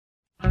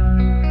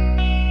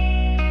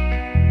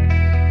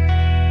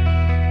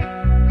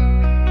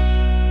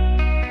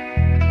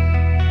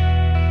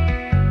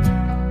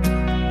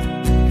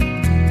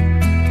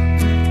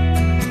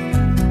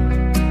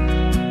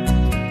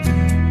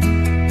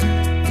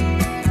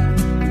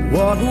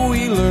What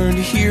we learned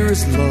here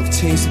is love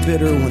tastes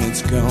bitter when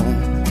it's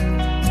gone.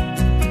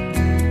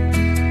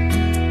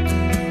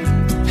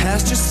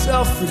 Past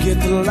yourself, forget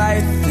the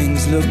light,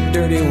 things look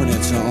dirty when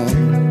it's on.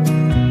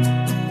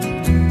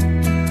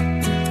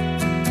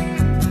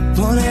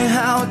 Funny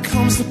how it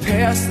comes to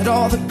pass that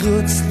all the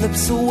good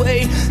slips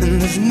away,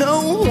 and there's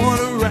no one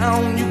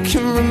around you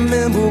can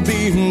remember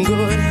being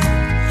good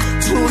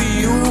to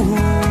you.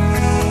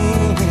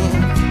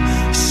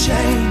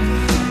 Shame,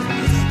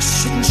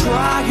 shouldn't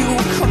try you,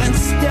 couldn't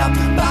step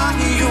by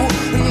you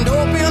and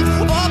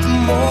open up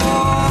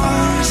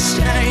more.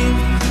 Shame,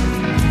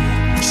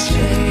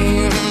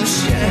 shame,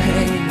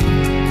 shame.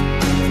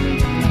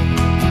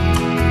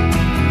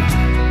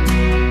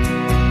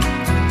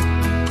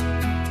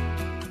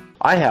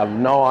 I have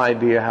no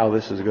idea how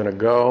this is going to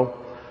go.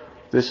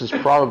 This is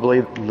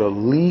probably the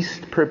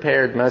least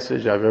prepared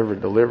message I've ever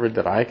delivered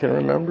that I can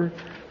remember.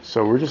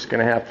 So we're just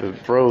going to have to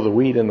throw the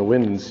wheat in the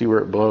wind and see where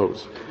it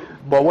blows.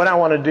 But what I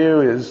want to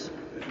do is,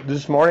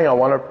 this morning I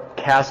want to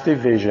cast a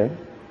vision,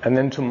 and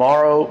then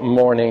tomorrow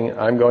morning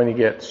I'm going to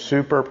get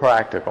super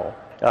practical.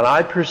 And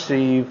I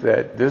perceive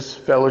that this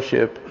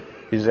fellowship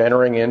is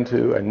entering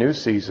into a new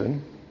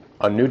season,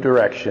 a new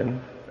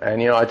direction.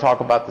 And, I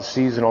talk about the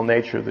seasonal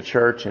nature of the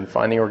church, and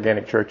Finding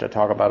Organic Church, I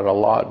talk about it a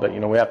lot, but,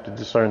 we have to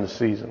discern the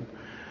season.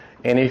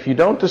 And if you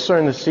don't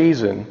discern the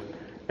season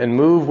and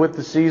move with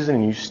the season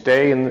and you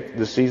stay in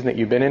the season that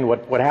you've been in,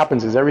 what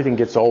happens is everything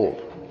gets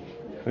old.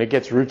 And it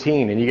gets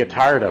routine, and you get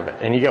tired of it,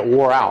 and you get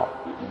wore out.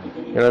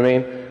 You know what I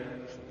mean?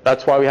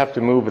 That's why we have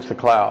to move with the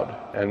cloud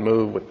and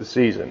move with the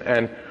season.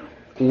 And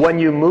when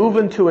you move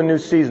into a new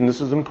season,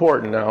 this is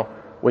important now,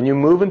 when you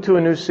move into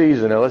a new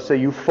season, and let's say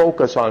you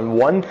focus on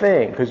one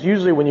thing, because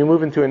usually when you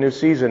move into a new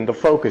season, the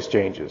focus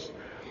changes.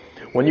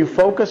 When you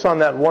focus on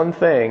that one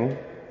thing,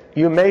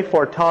 you may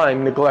for a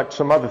time neglect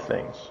some other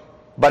things.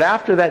 But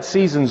after that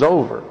season's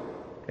over,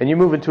 and you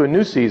move into a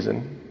new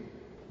season,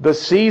 the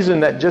season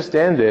that just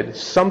ended,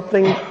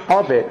 something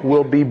of it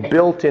will be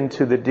built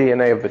into the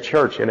DNA of the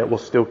church, and it will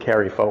still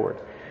carry forward.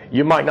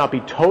 You might not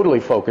be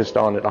totally focused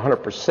on it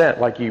 100%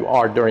 like you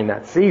are during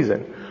that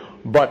season,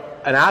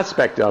 but an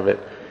aspect of it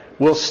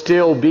will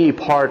still be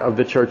part of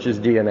the church's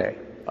DNA.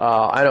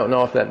 I don't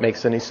know if that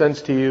makes any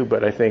sense to you,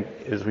 but I think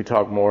as we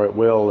talk more it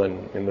will,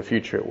 and in the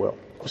future it will.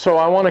 So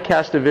I want to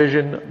cast a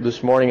vision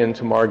this morning and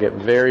tomorrow, get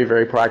very,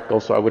 very practical.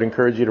 So I would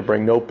encourage you to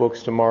bring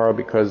notebooks tomorrow,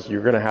 because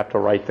you're going to have to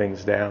write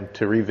things down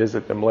to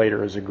revisit them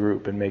later as a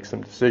group and make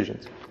some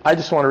decisions. I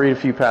just want to read a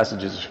few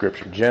passages of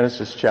Scripture.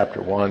 Genesis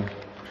chapter 1.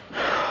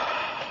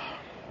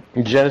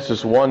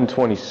 Genesis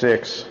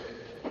 1:26.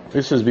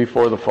 This is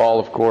before the fall,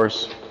 of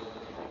course.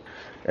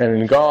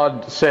 And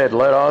God said,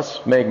 "Let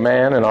us make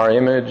man in our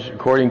image,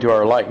 according to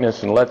our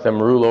likeness, and let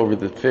them rule over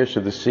the fish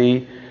of the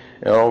sea,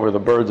 and over the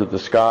birds of the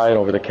sky, and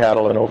over the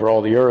cattle, and over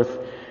all the earth,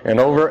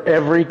 and over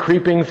every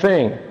creeping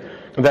thing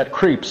that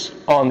creeps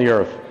on the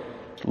earth.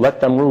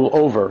 Let them rule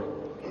over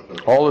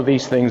all of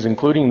these things,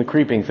 including the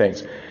creeping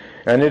things."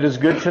 And it is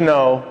good to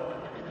know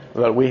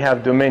that we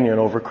have dominion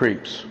over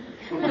creeps.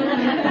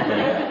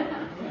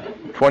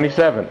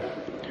 27.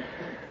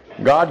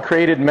 God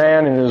created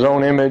man in his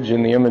own image.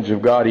 In the image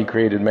of God he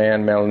created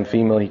man, male and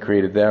female he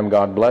created them.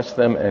 God blessed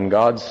them, and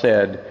God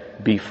said,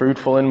 "Be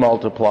fruitful and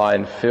multiply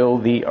and fill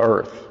the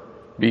earth."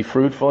 Be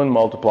fruitful and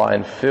multiply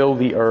and fill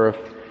the earth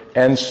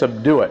and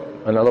subdue it.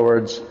 In other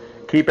words,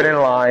 keep it in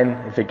line.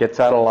 If it gets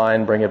out of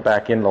line, bring it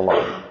back into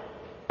line.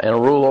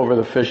 And rule over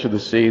the fish of the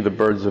sea, the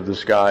birds of the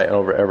sky, and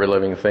over every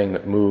living thing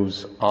that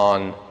moves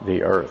on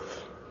the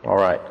earth. All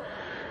right.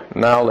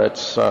 Now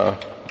let's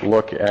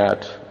look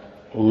at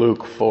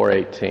Luke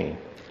 4:18.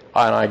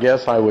 And I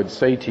guess I would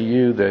say to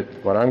you that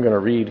what I'm going to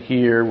read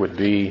here would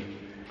be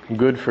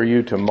good for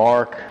you to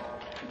mark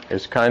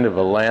as kind of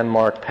a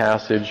landmark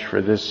passage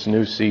for this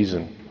new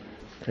season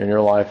in your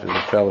life as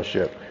a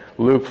fellowship.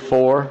 Luke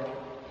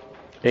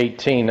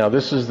 4:18. Now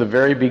this is the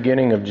very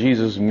beginning of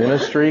Jesus'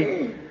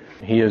 ministry.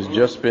 He has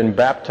just been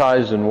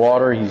baptized in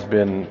water. He's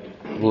been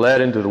led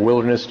into the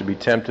wilderness to be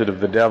tempted of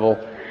the devil.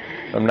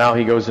 And now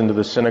he goes into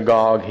the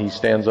synagogue. He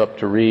stands up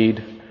to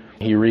read.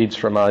 He reads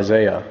from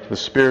Isaiah. "The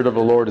Spirit of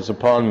the Lord is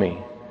upon me,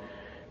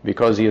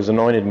 because he has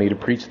anointed me to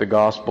preach the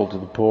gospel to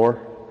the poor.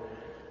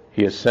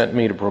 He has sent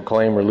me to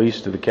proclaim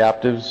release to the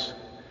captives,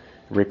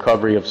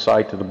 recovery of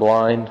sight to the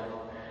blind,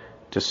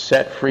 to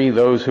set free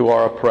those who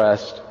are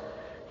oppressed,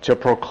 to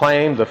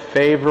proclaim the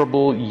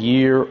favorable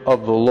year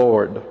of the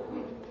Lord."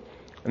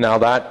 Now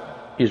that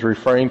is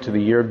referring to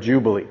the year of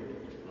Jubilee,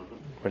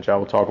 which I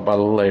will talk about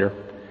a little later.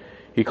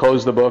 He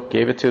closed the book,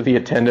 gave it to the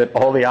attendant.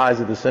 All the eyes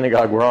of the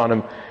synagogue were on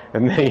him.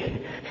 And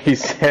then he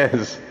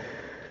says,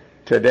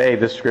 "Today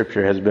this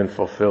scripture has been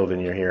fulfilled in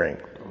your hearing."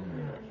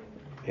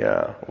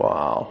 Yeah,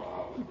 wow.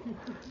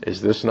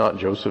 Is this not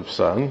Joseph's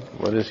son?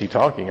 What is he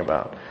talking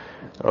about?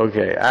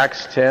 Okay,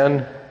 Acts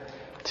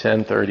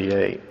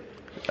 10:38.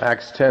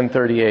 Acts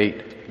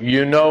 10:38.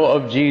 "You know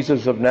of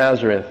Jesus of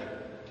Nazareth,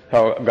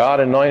 how God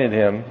anointed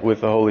him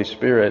with the Holy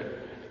Spirit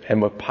and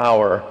with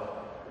power,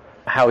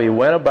 how he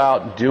went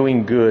about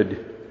doing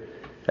good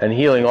and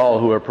healing all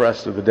who are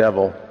oppressed of the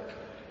devil,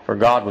 for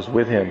God was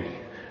with him.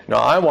 Now,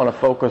 I want to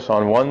focus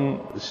on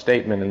one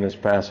statement in this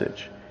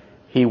passage.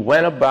 He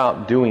went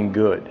about doing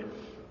good.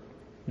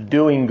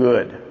 Doing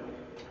good.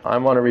 I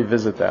want to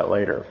revisit that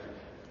later.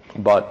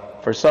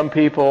 But for some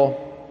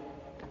people,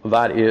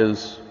 that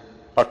is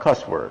a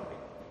cuss word.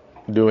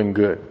 Doing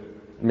good.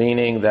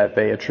 Meaning that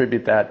they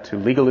attribute that to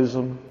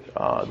legalism.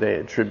 They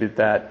attribute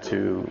that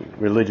to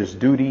religious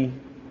duty.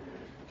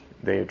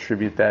 They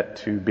attribute that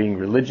to being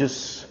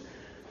religious.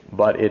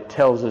 But it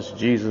tells us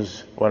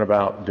Jesus went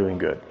about doing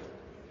good.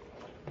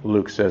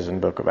 Luke says in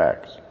the book of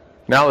Acts.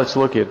 Now let's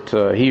look at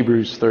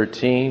Hebrews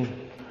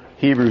 13.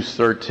 Hebrews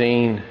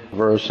 13,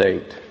 verse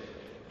 8.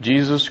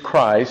 Jesus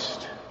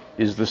Christ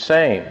is the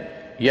same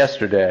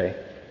yesterday,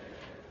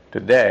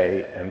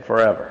 today, and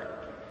forever.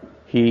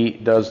 He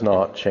does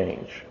not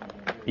change.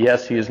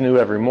 Yes, he is new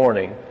every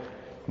morning,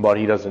 but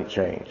he doesn't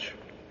change.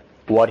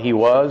 What he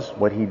was,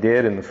 what he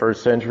did in the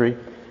first century,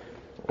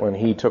 when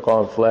he took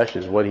on flesh,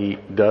 is what he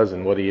does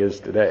and what he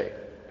is today.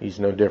 He's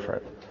no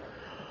different.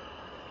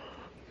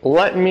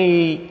 Let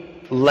me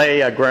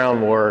lay a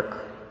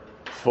groundwork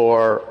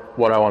for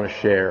what I want to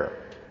share.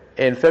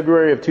 In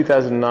February of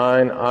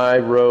 2009, I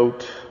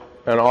wrote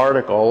an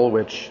article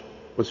which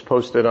was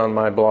posted on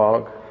my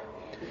blog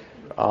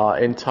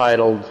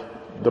entitled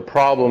 "The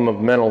Problem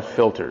of Mental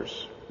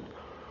Filters."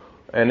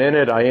 And in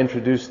it, I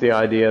introduced the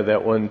idea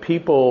that when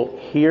people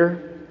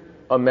hear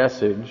a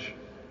message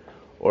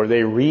or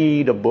they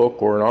read a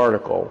book or an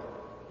article,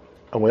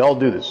 and we all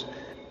do this,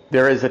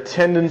 there is a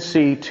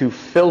tendency to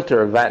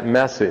filter that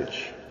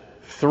message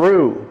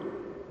through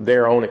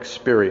their own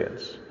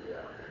experience.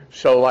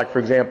 So, like, for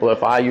example,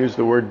 if I use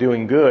the word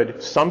doing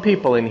good, some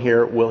people in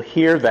here will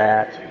hear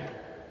that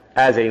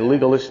as a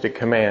legalistic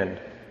command.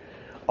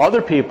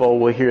 Other people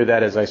will hear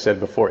that, as I said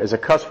before, as a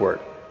cuss word.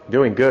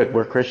 Doing good,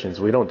 we're Christians,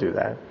 we don't do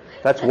that.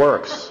 That's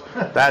works.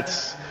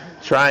 That's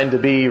trying to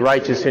be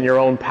righteous in your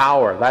own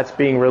power. That's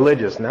being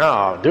religious.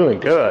 No, doing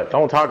good.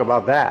 Don't talk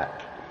about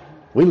that.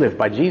 We live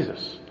by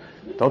Jesus.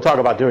 Don't talk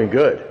about doing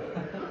good.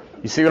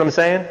 You see what I'm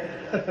saying?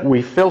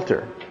 We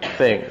filter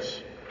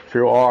things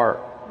through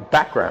our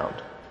background.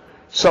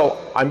 So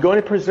I'm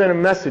going to present a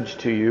message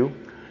to you,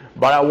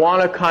 but I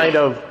want to kind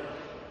of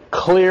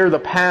clear the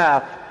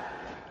path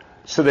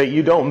so that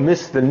you don't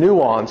miss the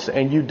nuance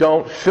and you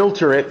don't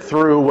filter it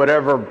through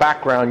whatever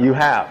background you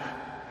have.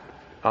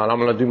 And I'm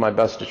going to do my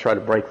best to try to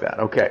break that.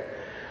 Okay.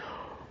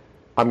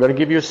 I'm going to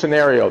give you a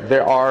scenario.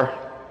 There are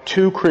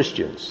two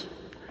Christians.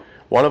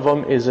 One of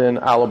them is in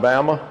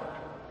Alabama.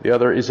 The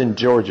other is in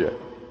Georgia.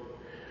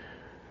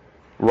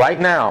 Right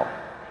now,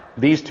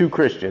 these two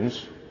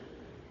Christians,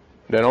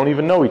 they don't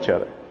even know each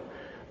other.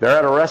 They're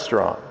at a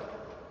restaurant.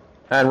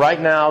 And right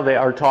now they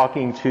are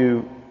talking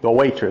to the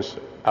waitress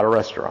at a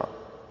restaurant.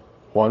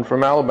 One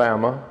from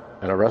Alabama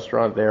and a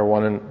restaurant there,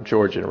 one in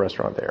Georgia and a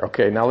restaurant there.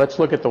 Okay, now let's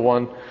look at the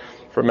one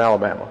from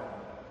Alabama.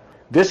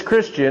 This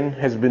Christian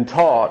has been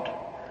taught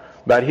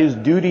that his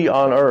duty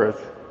on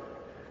earth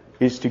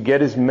is to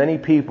get as many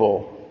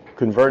people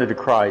converted to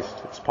Christ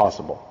as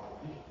possible.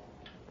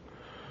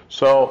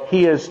 So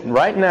he is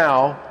right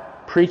now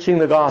preaching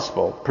the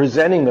gospel,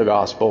 presenting the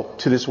gospel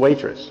to this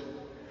waitress.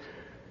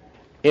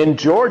 In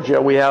Georgia,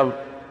 we have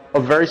a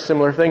very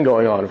similar thing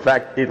going on. In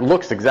fact, it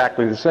looks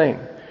exactly the same.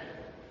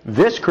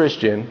 This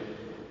Christian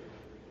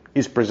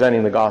is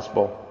presenting the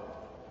gospel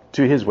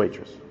to his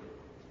waitress.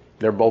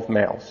 They're both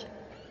males.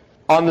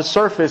 On the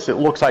surface, it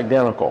looks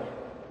identical.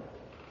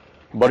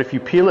 But if you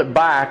peel it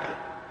back,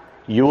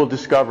 you will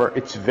discover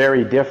it's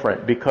very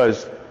different,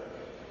 because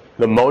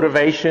the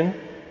motivation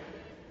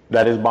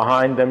that is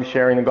behind them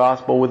sharing the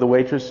gospel with the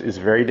waitress is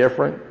very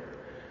different.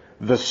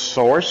 The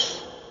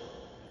source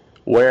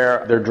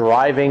where they're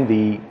deriving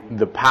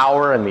the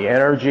power and the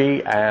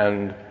energy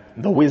and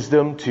the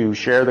wisdom to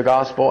share the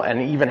gospel,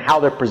 and even how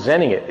they're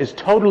presenting it, is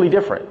totally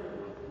different.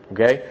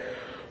 Okay?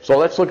 So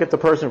let's look at the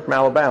person from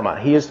Alabama.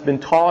 He has been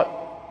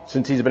taught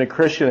since he's been a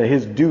Christian that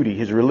his duty,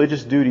 his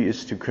religious duty,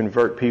 is to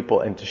convert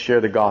people and to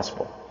share the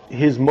gospel.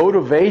 His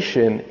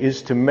motivation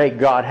is to make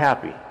God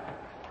happy.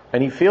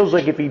 And he feels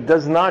like if he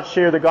does not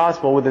share the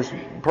gospel with this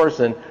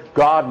person,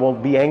 God will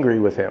be angry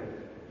with him.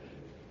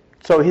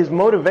 So his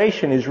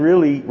motivation is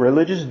really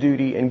religious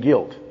duty and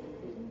guilt.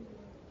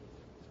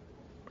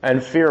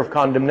 And fear of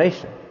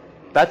condemnation.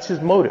 That's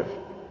his motive.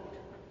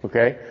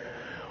 Okay?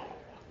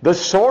 The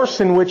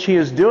source in which he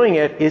is doing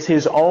it is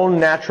his own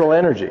natural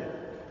energy.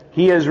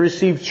 He has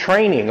received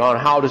training on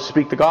how to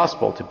speak the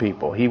gospel to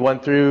people. He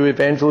went through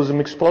Evangelism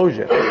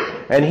Explosion.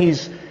 And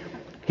he's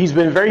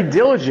been very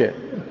diligent.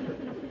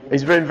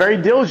 He's been very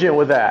diligent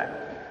with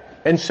that.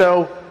 And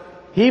so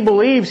he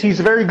believes he's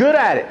very good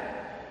at it.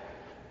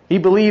 He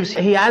believes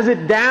he has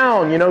it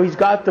down. You know, he's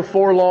got the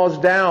 4 laws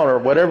down, or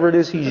whatever it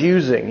is he's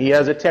using. He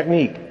has a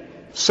technique.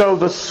 So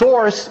the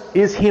source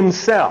is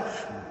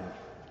himself.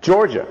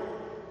 Georgia.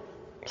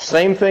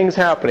 Same thing's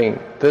happening.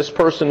 This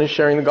person is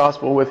sharing the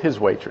gospel with his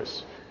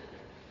waitress.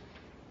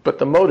 But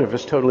the motive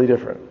is totally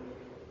different.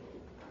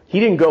 He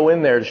didn't go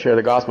in there to share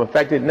the gospel. In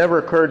fact, it never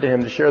occurred to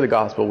him to share the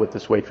gospel with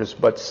this waitress.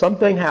 But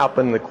something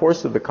happened in the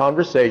course of the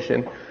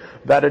conversation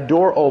that a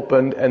door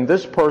opened and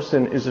this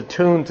person is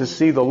attuned to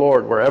see the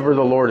Lord wherever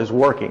the Lord is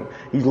working.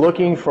 He's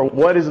looking for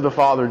what is the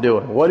Father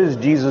doing? What is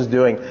Jesus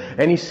doing?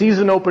 And he sees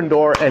an open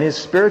door and his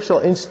spiritual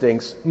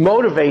instincts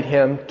motivate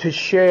him to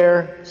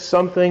share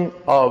something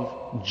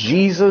of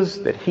Jesus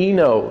that he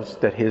knows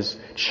that has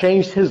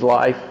changed his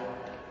life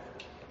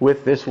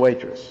with this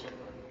waitress.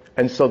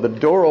 And so the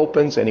door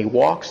opens and he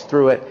walks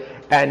through it,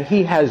 and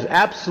he has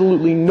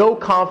absolutely no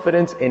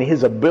confidence in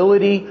his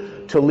ability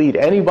to lead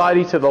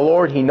anybody to the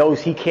Lord. He knows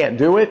he can't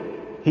do it.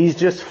 He's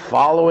just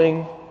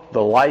following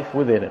the life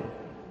within him.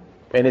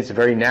 And it's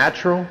very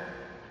natural.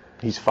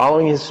 He's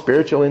following his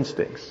spiritual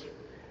instincts.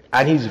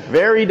 And he's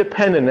very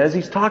dependent. As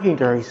he's talking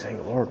to her, he's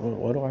saying, Lord,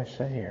 what do I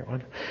say here?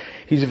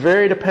 He's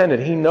very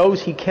dependent. He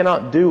knows he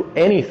cannot do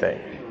anything.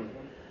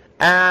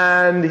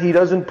 And he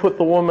doesn't put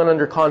the woman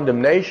under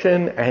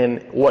condemnation.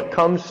 And what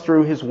comes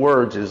through his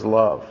words is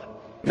love.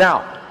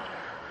 Now,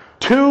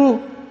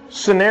 two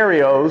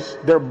scenarios,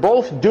 they're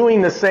both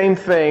doing the same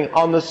thing.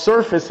 On the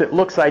surface, it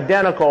looks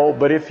identical,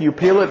 but if you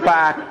peel it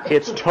back,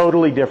 it's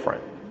totally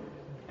different.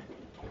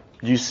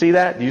 Do you see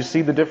that? Do you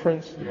see the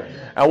difference? Yes.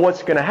 And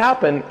what's going to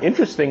happen,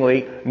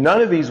 interestingly,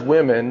 none of these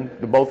women,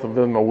 both of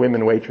them are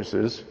women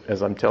waitresses,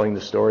 as I'm telling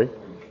the story,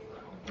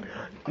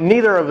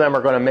 neither of them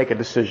are going to make a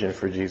decision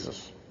for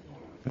Jesus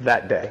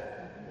that day.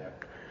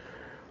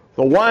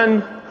 The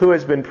one who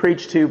has been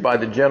preached to by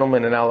the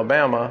gentleman in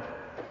Alabama,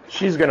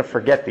 she's going to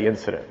forget the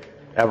incident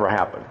ever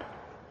happened.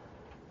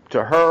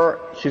 To her,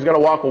 she's going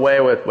to walk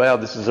away with, well,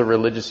 this is a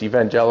religious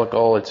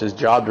evangelical, it's his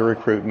job to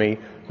recruit me.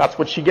 That's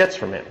what she gets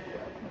from him.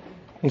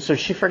 And so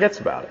she forgets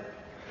about it.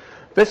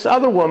 This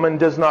other woman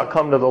does not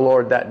come to the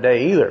Lord that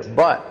day either,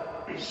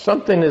 but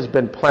something has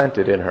been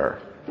planted in her.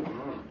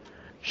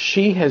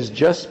 She has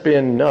just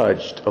been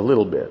nudged a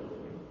little bit,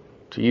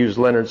 to use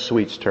Leonard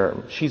Sweet's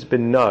term. She's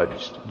been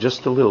nudged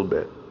just a little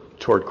bit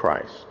toward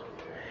Christ.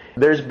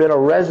 There's been a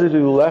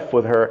residue left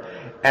with her,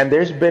 and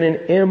there's been an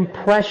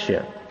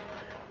impression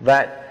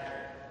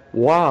that,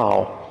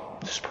 wow,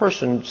 this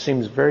person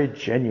seems very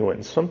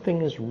genuine.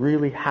 Something has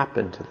really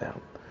happened to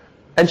them.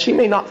 And she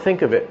may not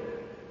think of it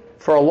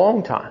for a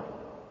long time.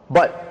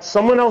 But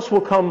someone else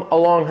will come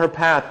along her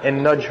path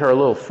and nudge her a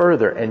little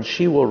further, and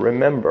she will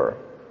remember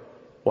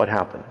what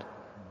happened.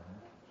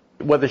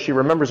 Whether she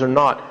remembers or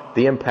not,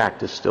 the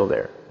impact is still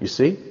there. You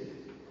see?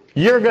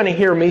 You're going to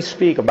hear me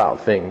speak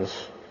about things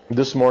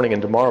this morning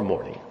and tomorrow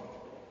morning.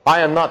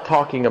 I am not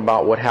talking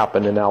about what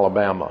happened in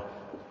Alabama.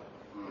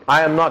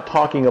 I am not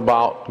talking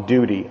about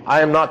duty.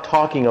 I am not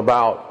talking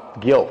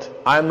about guilt.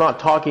 I am not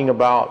talking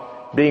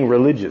about being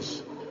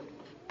religious.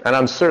 And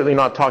I'm certainly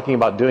not talking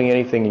about doing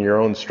anything in your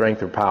own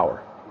strength or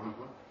power.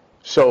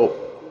 So,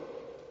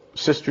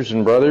 sisters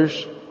and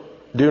brothers,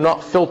 do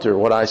not filter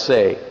what I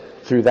say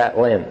through that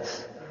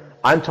lens.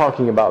 I'm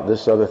talking about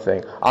this other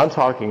thing. I'm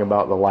talking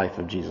about the life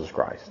of Jesus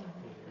Christ,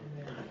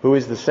 who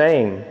is the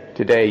same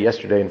today,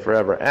 yesterday, and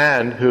forever,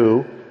 and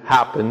who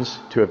happens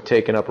to have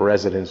taken up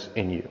residence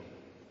in you.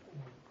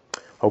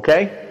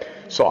 Okay?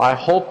 So I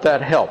hope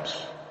that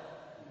helps.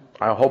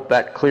 I hope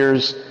that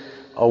clears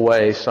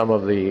away some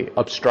of the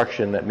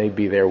obstruction that may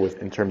be there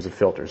in terms of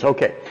filters.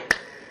 Okay,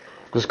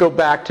 let's go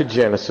back to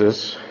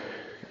Genesis,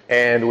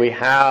 and we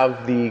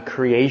have the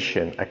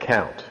creation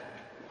account.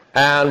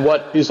 And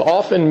what is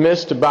often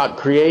missed about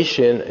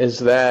creation is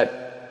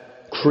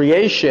that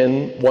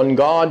creation, when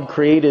God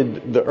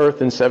created the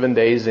earth in 7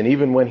 days, and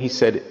even when He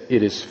said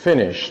it is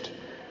finished,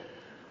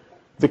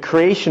 the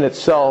creation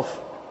itself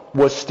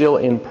was still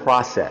in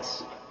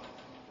process.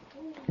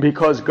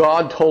 Because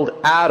God told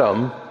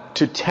Adam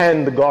to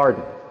tend the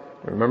garden.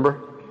 Remember?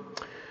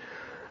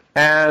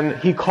 And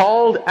He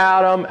called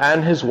Adam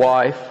and his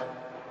wife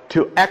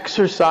to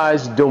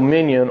exercise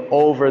dominion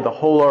over the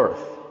whole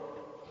earth.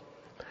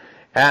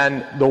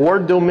 And the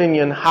word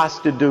dominion has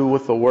to do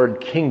with the word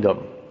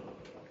kingdom.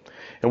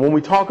 And when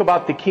we talk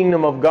about the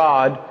kingdom of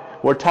God,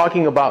 we're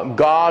talking about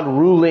God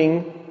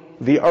ruling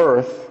the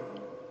earth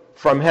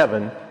from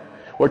heaven.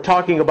 We're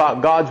talking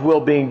about God's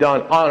will being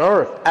done on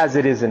earth as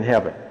it is in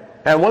heaven.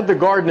 And what the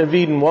Garden of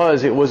Eden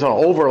was, it was an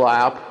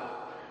overlap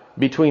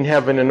between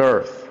heaven and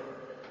earth.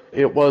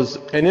 It was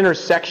an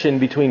intersection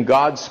between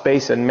God's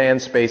space and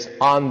man's space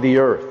on the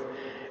earth.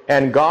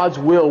 And God's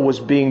will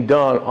was being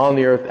done on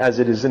the earth as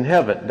it is in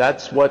heaven.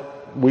 That's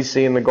what we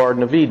see in the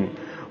Garden of Eden.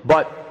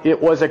 But it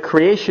was a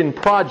creation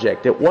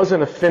project. It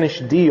wasn't a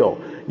finished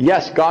deal.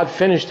 Yes, God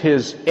finished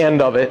His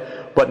end of it,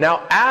 but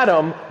now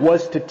Adam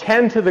was to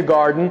tend to the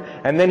garden,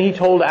 and then He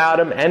told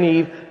Adam and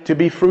Eve to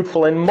be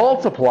fruitful and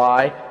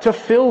multiply, to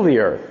fill the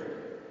earth.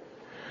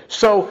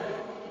 So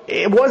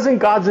it wasn't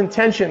God's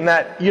intention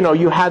that,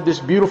 you had this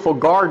beautiful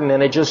garden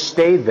and it just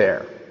stayed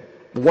there,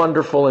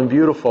 wonderful and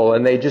beautiful,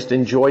 and they just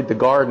enjoyed the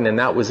garden and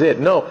that was it.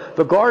 No,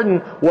 the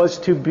garden was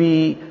to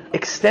be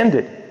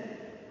extended.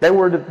 They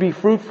were to be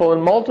fruitful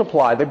and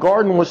multiply. The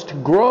garden was to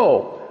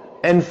grow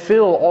and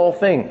fill all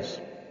things.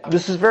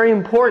 This is very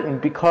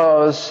important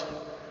because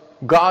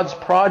God's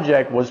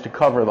project was to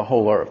cover the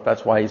whole earth.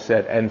 That's why He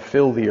said, and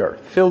fill the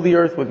earth. Fill the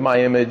earth with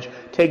my image.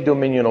 Take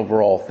dominion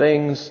over all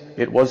things.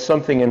 It was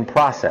something in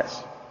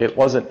process. It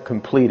wasn't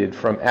completed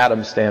from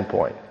Adam's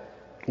standpoint.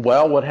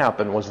 Well, what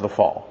happened was the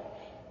fall.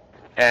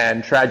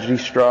 And tragedy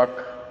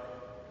struck,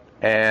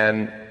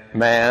 and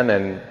man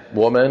and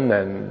woman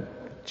and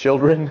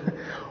children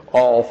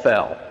all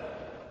fell.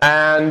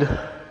 And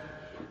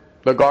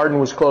the garden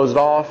was closed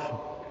off,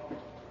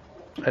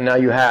 and now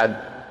you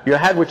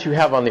had what you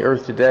have on the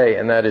earth today,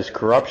 and that is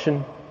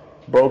corruption,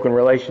 broken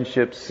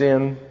relationships,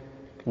 sin,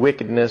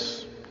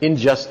 wickedness,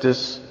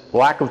 injustice,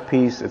 lack of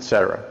peace,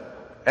 etc.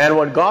 And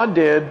what God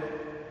did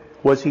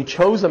was He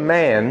chose a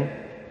man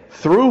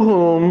through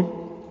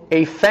whom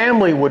a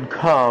family would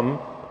come,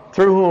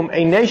 through whom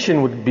a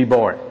nation would be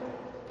born.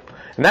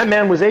 And that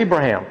man was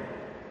Abraham.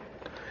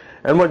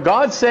 And what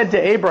God said to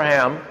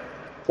Abraham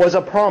was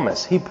a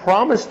promise. He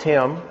promised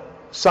him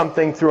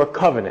something through a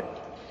covenant.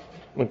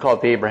 We call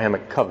it the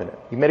Abrahamic covenant.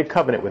 He made a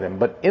covenant with him.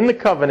 But in the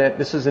covenant,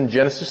 this is in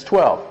Genesis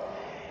 12,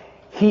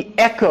 He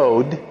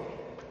echoed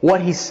what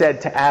He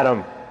said to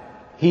Adam.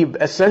 He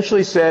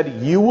essentially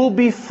said, you will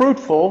be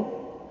fruitful,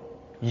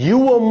 you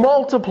will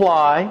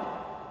multiply,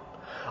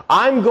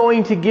 I'm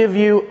going to give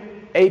you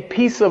a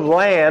piece of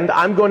land,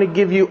 I'm going to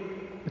give you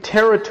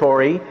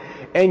territory,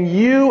 and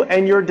you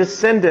and your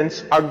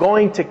descendants are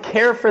going to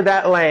care for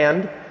that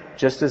land,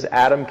 just as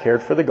Adam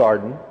cared for the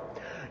garden.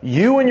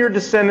 You and your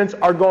descendants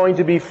are going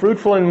to be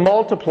fruitful and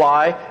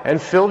multiply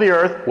and fill the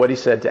earth, what He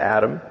said to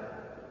Adam.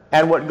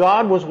 And what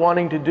God was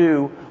wanting to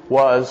do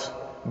was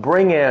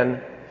bring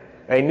in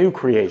a new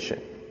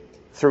creation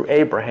through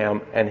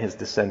Abraham and his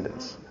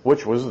descendants,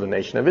 which was the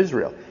nation of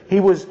Israel.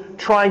 He was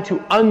trying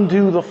to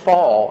undo the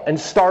fall and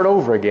start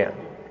over again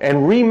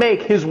and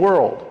remake His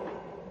world,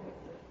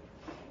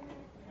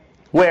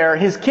 where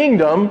His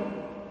kingdom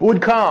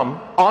would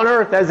come on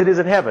earth as it is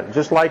in heaven,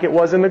 just like it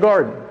was in the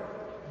garden.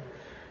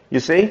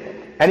 You see?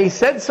 And He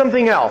said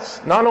something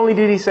else. Not only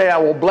did He say, I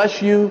will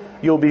bless you,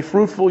 you'll be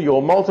fruitful,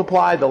 you'll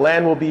multiply, the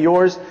land will be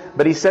yours,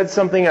 but He said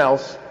something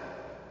else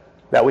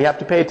that we have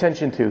to pay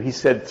attention to. He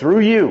said, through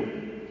you,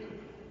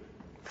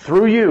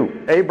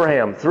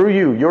 Abraham, through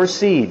you, your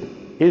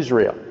seed,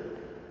 Israel,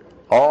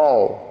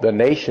 all the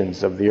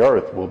nations of the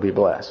earth will be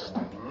blessed.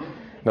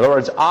 In other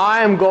words,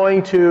 I am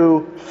going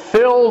to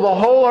fill the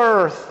whole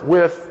earth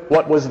with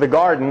what was the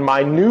garden,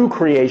 my new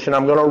creation.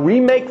 I'm going to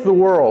remake the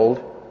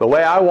world the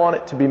way I want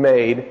it to be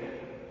made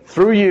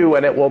through you,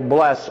 and it will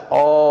bless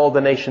all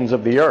the nations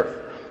of the earth.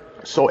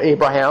 So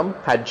Abraham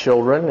had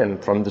children,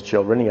 and from the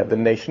children he had the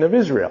nation of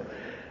Israel.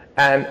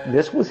 And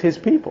this was his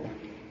people.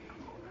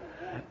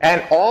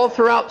 And all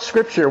throughout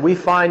Scripture we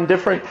find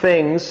different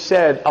things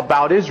said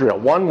about Israel.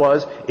 One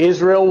was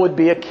Israel would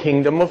be a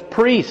kingdom of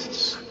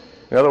priests.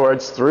 In other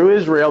words, through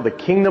Israel the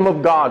kingdom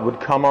of God would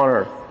come on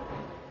earth.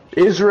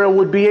 Israel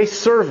would be a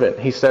servant.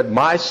 He said,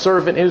 my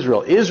servant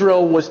Israel.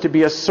 Israel was to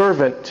be a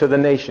servant to the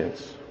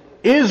nations.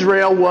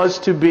 Israel was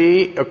to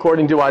be,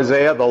 according to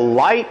Isaiah, the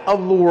light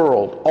of the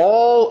world.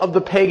 All of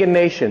the pagan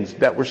nations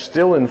that were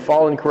still in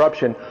fallen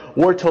corruption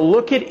were to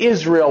look at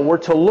Israel, were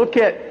to look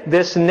at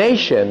this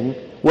nation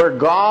where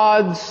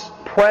God's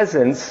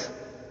presence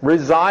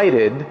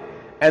resided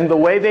and the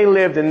way they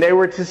lived, and they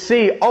were to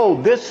see,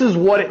 oh, this is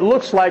what it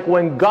looks like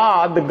when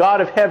God, the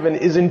God of heaven,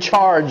 is in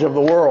charge of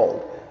the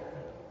world.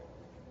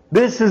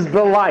 This is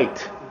the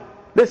light.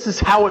 This is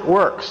how it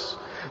works.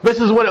 This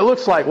is what it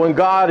looks like when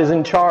God is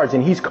in charge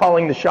and He's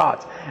calling the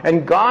shots.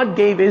 And God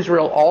gave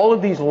Israel all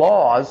of these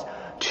laws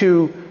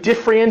to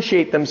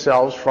differentiate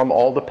themselves from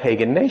all the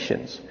pagan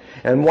nations.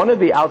 And one of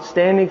the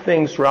outstanding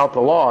things throughout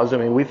the laws, I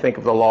mean, we think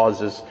of the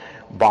laws as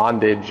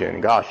bondage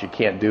and gosh, you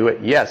can't do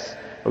it. Yes,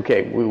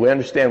 okay, we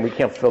understand we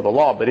can't fulfill the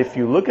law, but if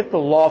you look at the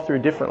law through a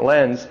different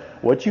lens,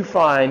 what you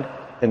find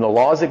in the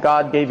laws that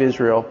God gave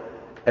Israel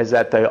is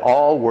that they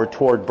all were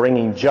toward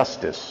bringing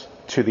justice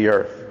to the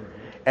earth,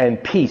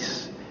 and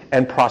peace,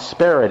 and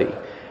prosperity,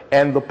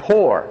 and the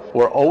poor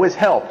were always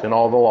helped in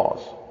all the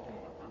laws.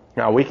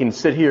 Now we can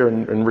sit here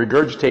and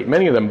regurgitate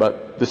many of them,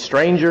 but the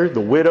stranger,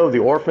 the widow, the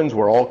orphans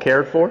were all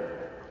cared for.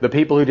 The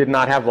people who did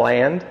not have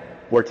land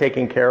were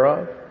taken care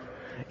of.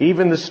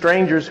 Even the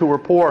strangers who were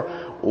poor,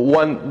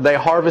 when they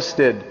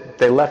harvested,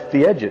 they left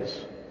the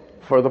edges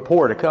for the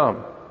poor to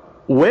come.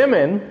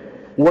 Women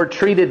were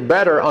treated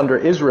better under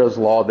Israel's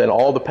law than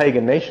all the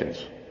pagan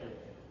nations.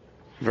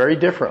 Very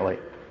differently.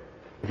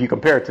 If you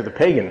compare it to the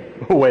pagan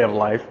way of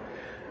life,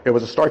 it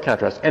was a stark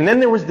contrast. And then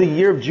there was the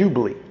year of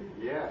Jubilee.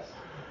 Yes.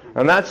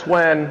 And that's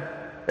when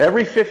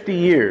every 50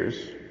 years,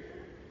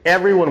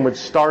 everyone would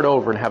start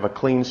over and have a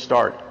clean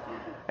start.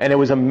 And it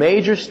was a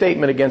major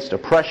statement against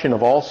oppression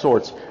of all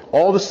sorts.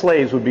 All the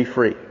slaves would be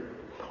free.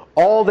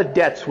 All the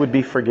debts would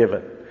be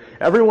forgiven.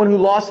 Everyone who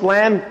lost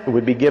land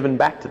would be given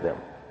back to them.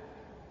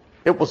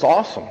 It was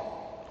awesome.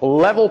 A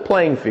level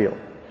playing field.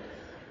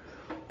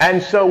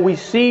 And so we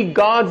see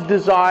God's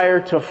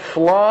desire to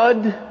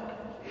flood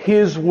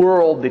His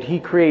world that He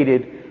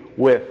created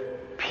with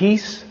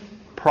peace,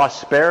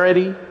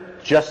 prosperity,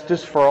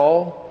 justice for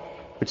all,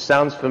 which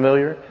sounds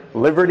familiar,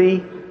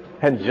 liberty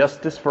and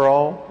justice for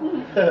all,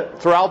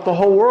 throughout the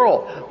whole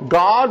world.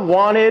 God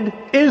wanted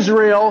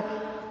Israel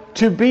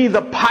to be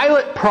the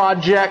pilot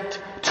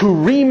project to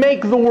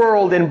remake the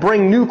world and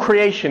bring new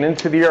creation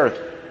into the earth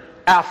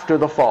after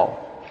the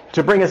fall,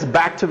 to bring us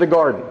back to the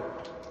garden.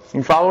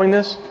 You following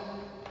this?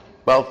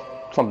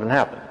 Well, something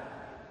happened.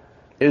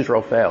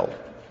 Israel failed.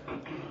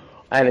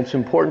 And it's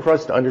important for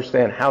us to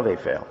understand how they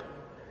failed.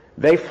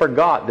 They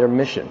forgot their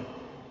mission.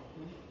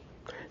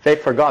 They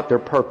forgot their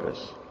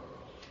purpose.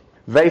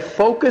 They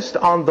focused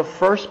on the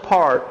first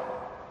part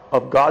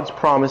of God's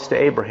promise to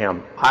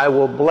Abraham. I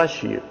will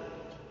bless you.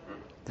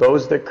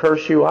 Those that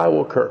curse you, I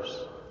will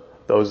curse.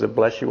 Those that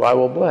bless you, I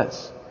will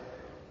bless.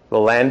 The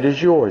land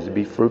is yours.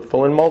 Be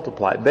fruitful and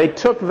multiply. They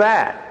took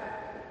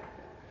that,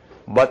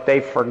 but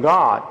they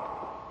forgot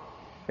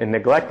and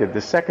neglected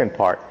the second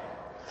part.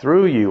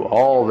 Through you,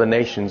 all the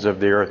nations of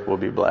the earth will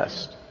be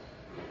blessed.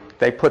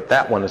 They put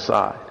that one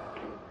aside.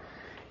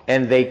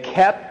 And they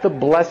kept the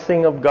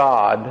blessing of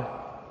God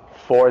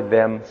for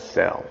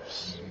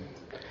themselves.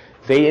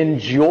 They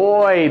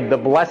enjoyed the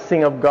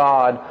blessing of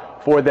God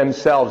for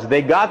themselves.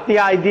 They got the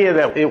idea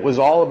that it was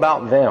all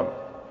about them.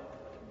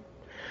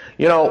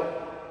 You know,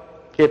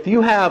 if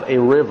you have a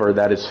river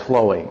that is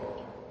flowing,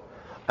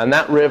 and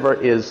that river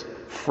is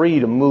free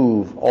to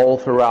move all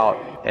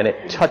throughout, and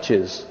it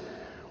touches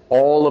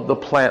all of the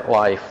plant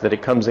life that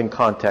it comes in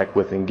contact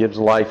with and gives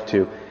life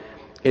to,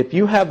 if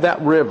you have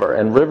that river,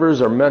 and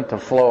rivers are meant to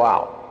flow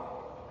out,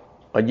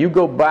 and you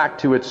go back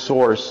to its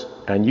source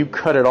and you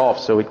cut it off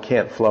so it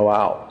can't flow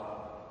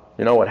out,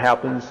 you know what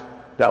happens?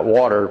 That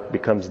water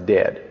becomes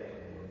dead.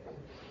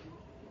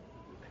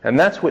 And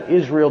that's what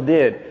Israel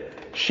did.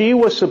 She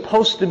was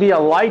supposed to be a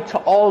light to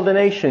all the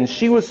nations.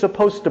 She was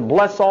supposed to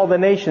bless all the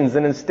nations,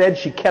 and instead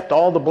she kept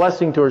all the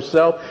blessing to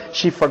herself.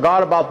 She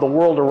forgot about the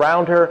world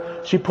around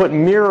her. She put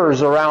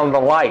mirrors around the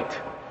light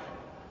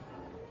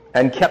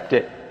and kept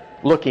it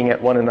looking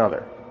at one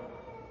another.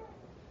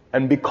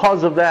 And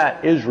because of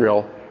that,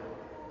 Israel,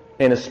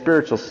 in a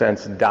spiritual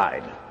sense,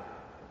 died.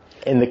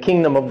 And the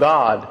kingdom of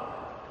God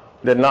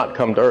did not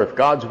come to earth.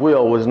 God's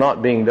will was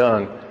not being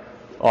done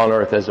on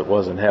earth as it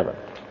was in heaven.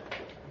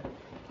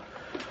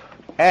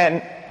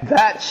 And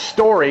that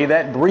story,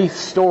 that brief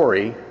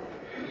story,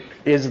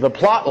 is the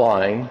plot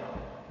line.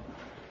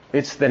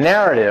 It's the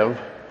narrative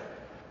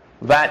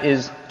that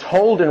is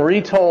told and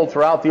retold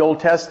throughout the Old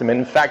Testament.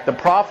 In fact, the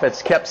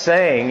prophets kept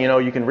saying, you know,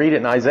 you can read it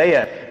in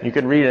Isaiah, you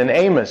can read it in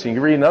Amos, you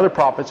can read it in other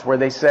prophets where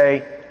they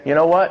say, you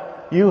know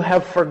what? You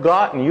have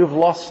forgotten, you've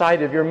lost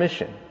sight of your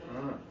mission.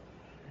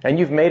 And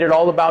you've made it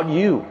all about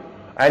you.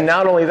 And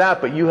not only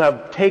that, but you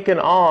have taken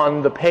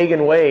on the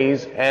pagan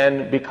ways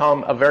and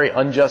become a very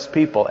unjust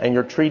people, and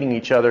you're treating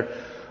each other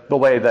the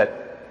way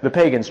that the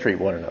pagans treat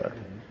one another.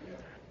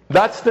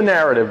 That's the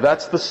narrative,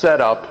 that's the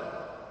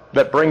setup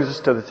that brings us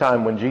to the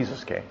time when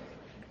Jesus came.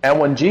 And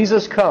when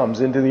Jesus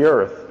comes into the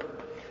earth,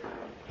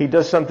 he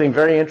does something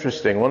very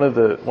interesting. One of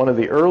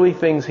the early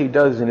things he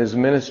does in his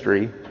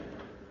ministry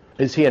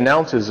is he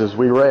announces, as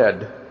we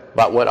read,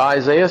 about what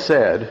Isaiah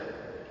said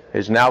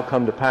has now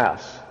come to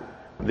pass.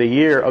 The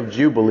year of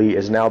Jubilee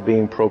is now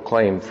being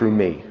proclaimed through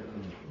me.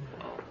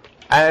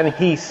 And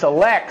he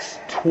selects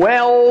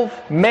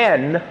 12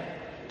 men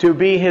to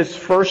be his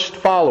first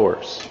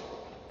followers.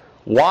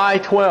 Why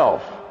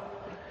 12?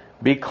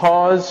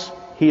 Because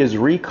he is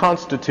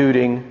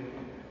reconstituting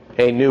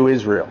a new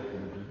Israel.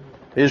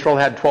 Israel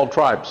had 12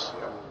 tribes.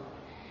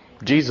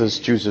 Jesus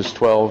chooses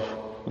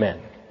 12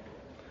 men.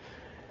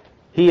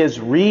 He is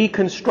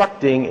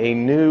reconstructing a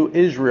new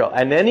Israel.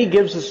 And then he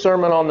gives the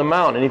Sermon on the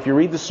Mount. And if you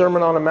read the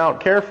Sermon on the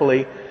Mount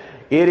carefully,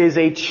 it is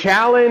a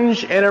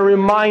challenge and a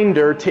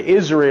reminder to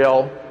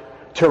Israel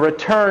to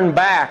return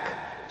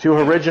back to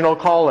original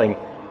calling.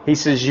 He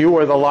says, you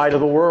are the light of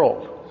the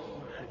world.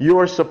 You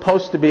are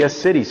supposed to be a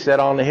city set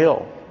on a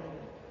hill.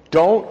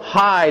 Don't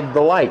hide the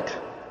light.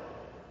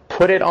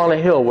 Put it on a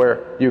hill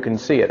where you can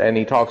see it. And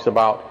he talks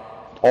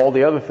about all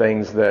the other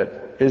things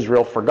that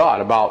Israel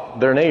forgot about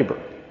their neighbor,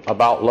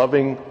 about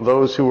loving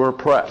those who were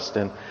oppressed.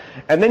 And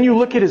then you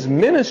look at his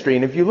ministry,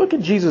 and if you look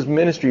at Jesus'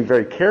 ministry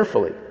very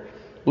carefully,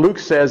 Luke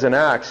says in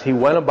Acts, he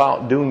went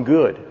about doing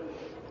good.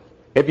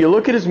 If you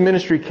look at his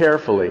ministry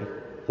carefully,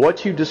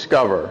 what you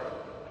discover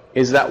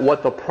is that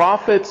what the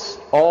prophets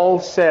all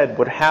said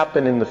would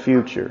happen in the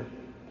future,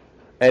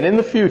 and in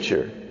the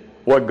future,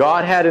 what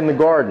God had in the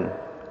garden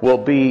will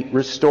be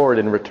restored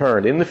and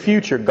returned. In the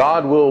future,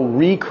 God will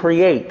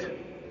recreate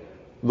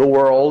the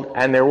world,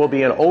 and there will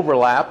be an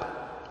overlap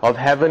of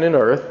heaven and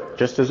earth,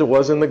 just as it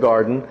was in the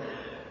garden,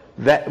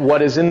 that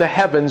what is in the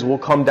heavens will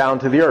come down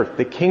to the earth.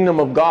 The kingdom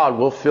of God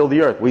will fill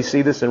the earth. We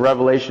see this in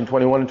Revelation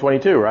 21 and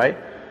 22, right?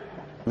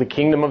 The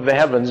kingdom of the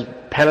heavens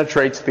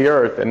penetrates the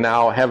earth, and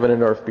now heaven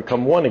and earth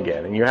become one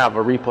again. And you have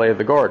a replay of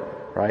the garden,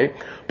 right?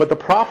 But the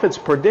prophets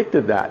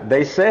predicted that.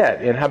 They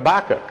said in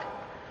Habakkuk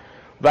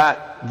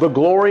that the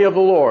glory of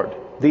the Lord,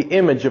 the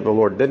image of the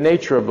Lord, the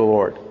nature of the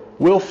Lord,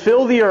 will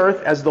fill the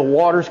earth as the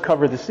waters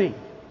cover the sea.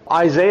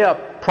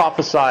 Isaiah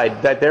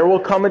prophesied that there will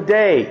come a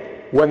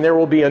day when there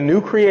will be a new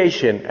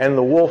creation and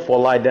the wolf will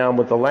lie down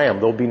with the lamb.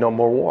 There will be no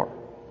more war.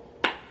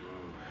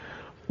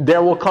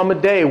 There will come a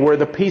day where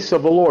the peace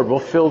of the Lord will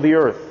fill the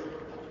earth.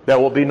 There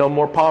will be no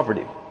more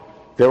poverty.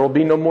 There will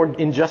be no more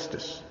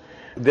injustice.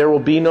 There will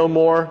be no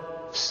more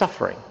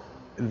suffering.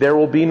 There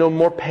will be no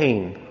more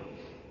pain.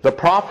 The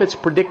prophets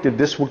predicted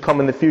this would come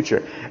in the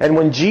future. And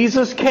when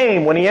Jesus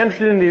came, when he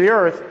entered into the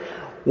earth,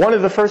 one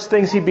of the first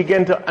things he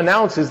began to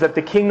announce is that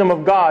the kingdom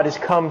of God has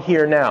come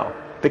here now.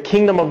 The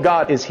kingdom of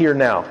God is here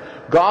now.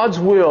 God's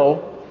will,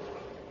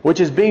 which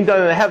is being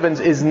done in the heavens,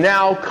 is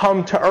now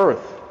come to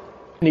earth.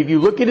 And if you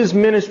look at his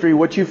ministry,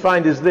 what you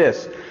find is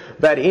this,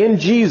 that in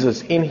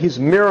Jesus, in his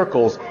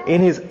miracles,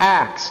 in his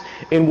acts,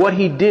 in what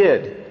he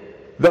did,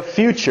 the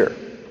future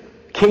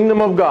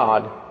kingdom of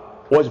God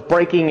was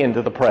breaking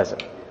into the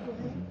present.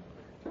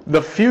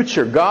 The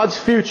future, God's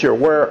future,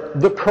 where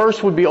the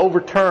curse would be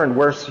overturned,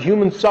 where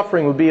human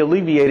suffering would be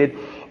alleviated,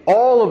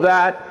 all of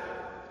that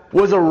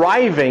was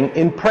arriving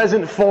in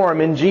present form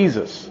in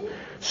Jesus.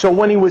 So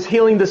when he was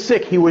healing the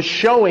sick, he was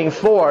showing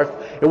forth,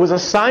 it was a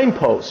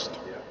signpost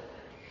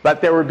that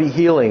there would be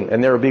healing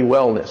and there would be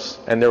wellness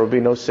and there would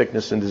be no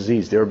sickness and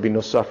disease, there would be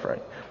no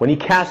suffering. When he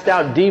cast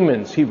out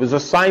demons, he was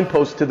a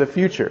signpost to the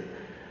future,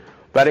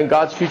 that in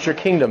God's future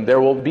kingdom there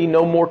will be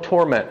no more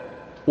torment.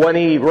 When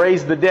he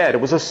raised the dead,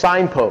 it was a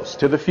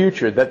signpost to the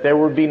future that there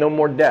would be no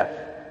more death.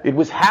 It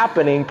was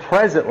happening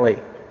presently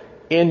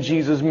in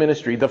Jesus'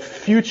 ministry. The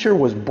future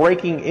was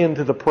breaking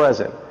into the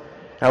present.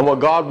 And what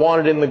God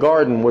wanted in the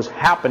garden was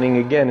happening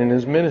again in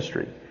his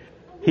ministry.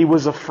 He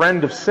was a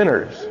friend of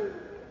sinners.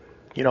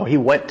 You know, he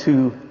went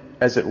to,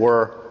 as it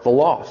were, the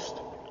lost.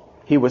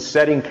 He was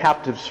setting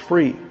captives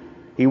free.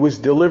 He was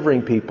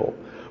delivering people.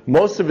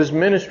 Most of his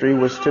ministry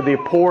was to the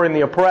poor and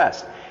the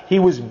oppressed. He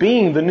was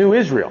being the new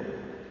Israel,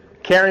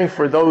 caring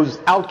for those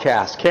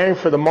outcasts, caring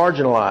for the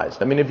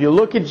marginalized. I mean, if you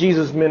look at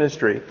Jesus'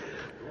 ministry,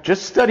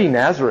 just study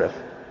Nazareth.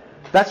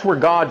 That's where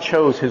God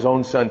chose his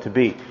own son to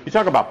be. You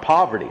talk about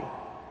poverty.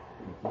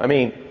 I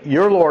mean,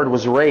 your Lord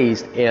was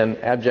raised in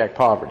abject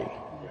poverty.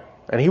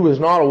 And he was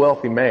not a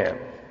wealthy man.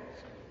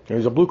 He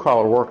was a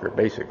blue-collar worker,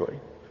 basically.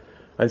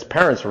 And his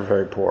parents were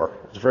very poor.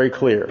 It's very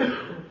clear.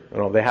 You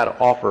know, they had to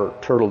offer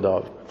turtle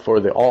dove for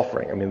the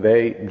offering. I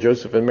mean,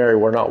 Joseph and Mary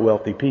were not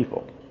wealthy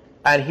people.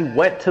 And he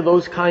went to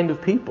those kind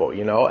of people,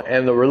 you know,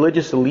 and the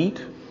religious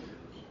elite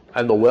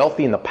and the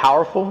wealthy and the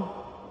powerful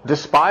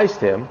despised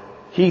him.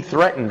 He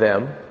threatened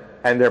them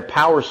and their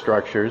power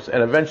structures,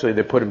 and eventually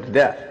they put him to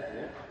death.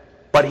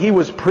 But he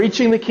was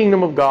preaching the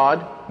kingdom of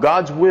God.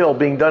 God's will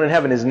being done in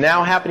heaven is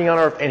now happening on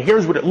earth, and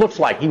here's what it looks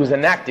like. He was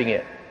enacting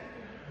it.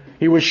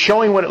 He was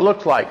showing what it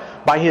looked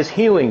like by his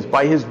healings,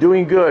 by his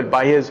doing good,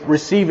 by his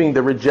receiving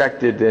the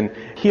rejected and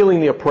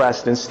healing the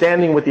oppressed and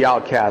standing with the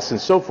outcasts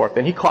and so forth.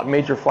 And he caught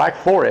major flack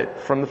for it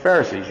from the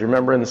Pharisees. You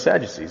remember, in the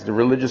Sadducees, the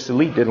religious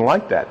elite didn't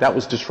like that. That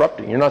was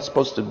disrupting. You're not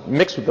supposed to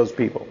mix with those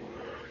people.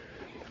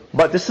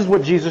 But this is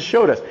what Jesus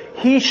showed us.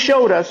 He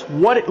showed us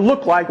what it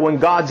looked like when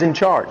God's in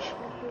charge.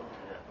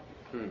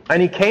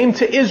 And he came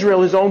to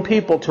Israel, his own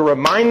people, to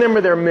remind them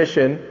of their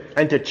mission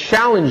and to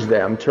challenge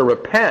them to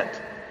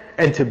repent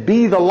and to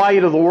be the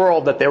light of the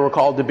world that they were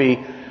called to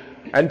be,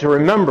 and to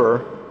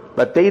remember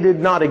that they did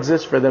not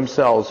exist for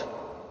themselves,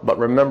 but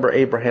remember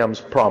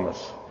Abraham's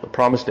promise. The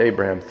promise to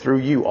Abraham, through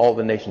you all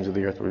the nations of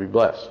the earth will be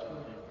blessed.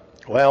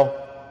 Well,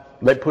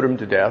 they put him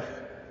to death,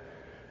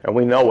 and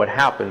we know what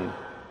happened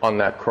on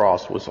that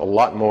cross was a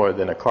lot more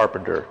than a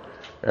carpenter,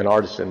 an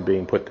artisan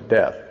being put to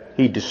death.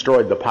 He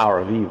destroyed the power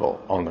of evil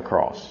on the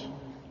cross.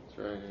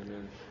 That's right,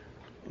 amen.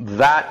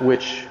 That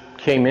which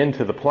came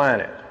into the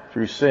planet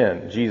through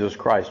sin, Jesus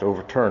Christ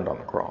overturned on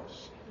the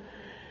cross.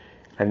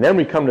 And then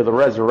we come to the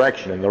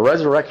resurrection, and the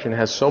resurrection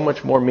has so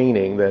much more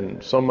meaning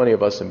than so many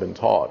of us have been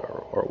taught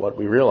or what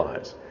we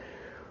realize.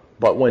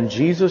 But when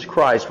Jesus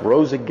Christ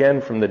rose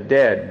again from the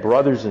dead,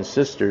 brothers and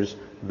sisters,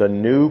 the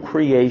new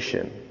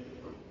creation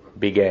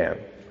began.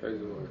 Praise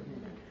the Lord.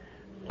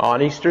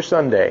 On Easter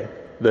Sunday,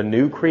 the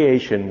new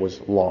creation was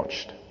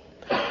launched.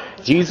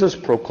 Jesus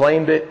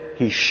proclaimed it.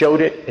 He showed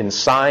it in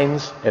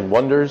signs and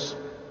wonders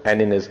and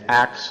in his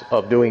acts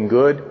of doing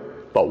good.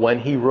 But when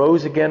he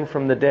rose again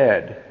from the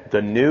dead,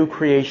 the new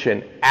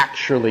creation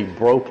actually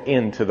broke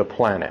into the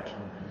planet.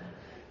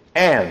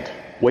 And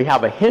we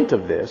have a hint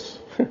of this.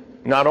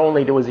 Not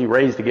only was he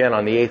raised again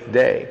on the 8th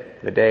day,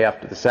 the day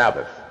after the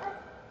Sabbath,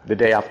 the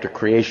day after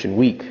creation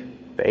week,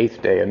 the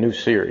 8th day, a new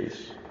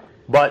series,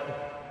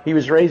 but he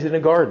was raised in a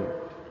garden.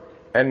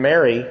 And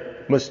Mary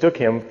mistook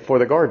him for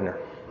the gardener.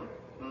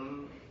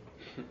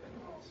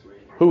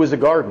 Who was a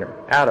gardener?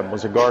 Adam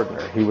was a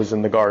gardener. He was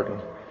in the garden.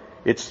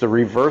 It's the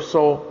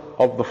reversal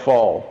of the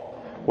fall.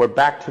 We're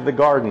back to the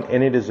garden,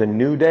 and it is a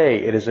new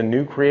day. It is a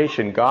new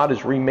creation. God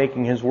is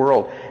remaking his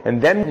world.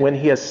 And then when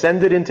he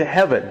ascended into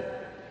heaven,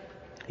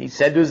 he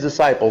said to his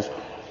disciples,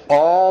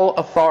 all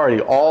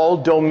authority, all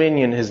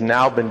dominion has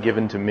now been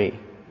given to me.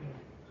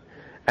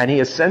 And he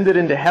ascended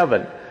into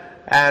heaven.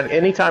 And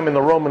any time in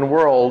the Roman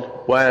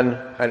world when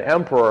an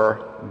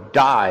emperor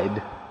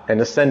died and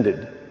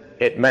ascended,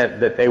 it meant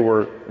that they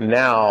were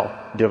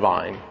now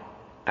divine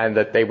and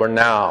that they were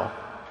now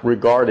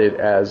regarded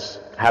as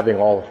having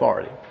all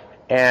authority.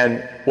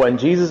 And when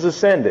Jesus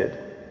ascended,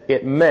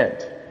 it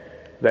meant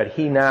that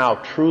he now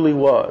truly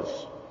was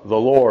the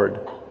Lord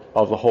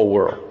of the whole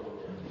world.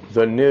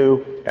 the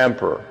new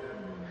emperor.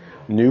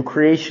 New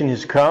creation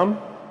has come.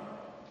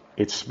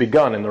 It's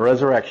begun in the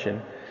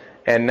resurrection.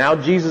 And now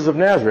Jesus of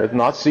Nazareth,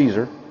 not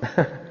Caesar,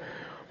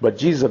 but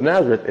Jesus of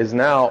Nazareth is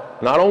now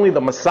not only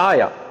the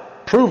Messiah,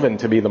 proven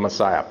to be the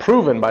Messiah,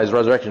 proven by his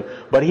resurrection,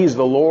 but he's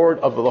the Lord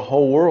of the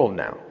whole world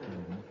now.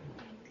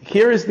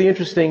 Here is the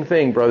interesting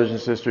thing, brothers and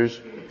sisters.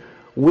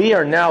 We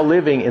are now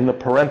living in the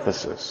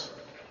parenthesis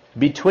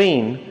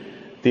between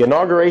the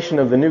inauguration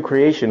of the new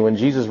creation when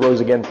Jesus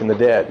rose again from the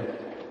dead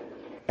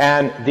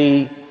and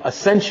the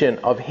ascension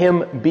of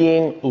him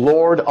being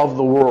Lord of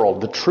the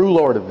world, the true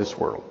Lord of this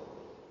world,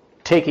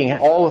 taking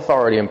all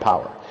authority and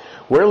power.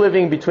 We're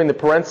living between the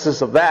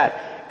parenthesis of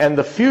that and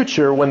the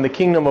future when the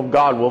kingdom of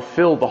God will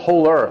fill the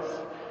whole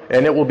earth,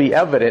 and it will be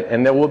evident,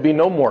 and there will be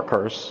no more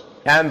curse,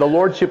 and the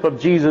lordship of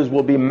Jesus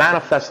will be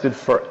manifested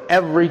for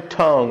every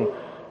tongue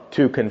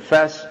to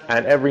confess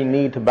and every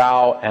knee to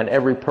bow, and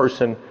every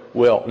person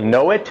will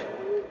know it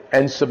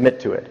and submit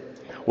to it.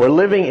 We're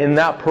living in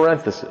that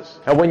parenthesis.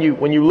 And when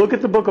you look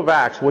at the book of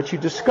Acts, what you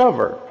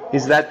discover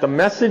is that the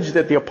message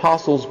that the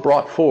apostles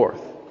brought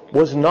forth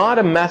was not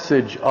a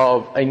message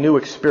of a new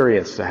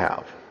experience to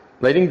have.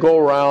 They didn't go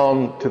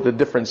around to the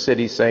different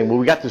cities saying, well,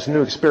 we got this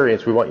new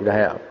experience we want you to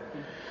have.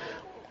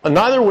 And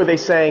neither were they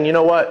saying, you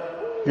know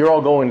what, you're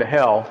all going to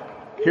hell.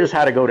 Here's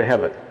how to go to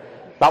heaven.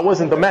 That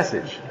wasn't the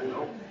message.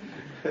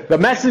 The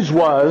message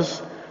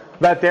was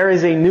that there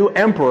is a new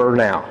emperor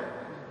now.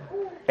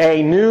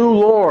 A new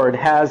Lord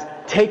has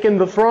taken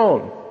the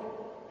throne.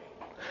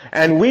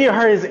 And we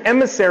are his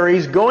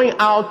emissaries going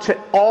out to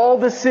all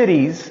the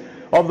cities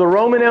of the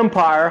Roman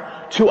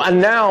Empire to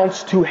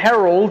announce, to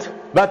herald,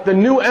 that the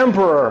new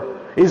emperor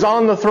is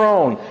on the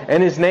throne,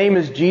 and his name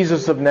is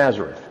Jesus of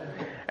Nazareth.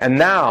 And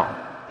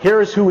now,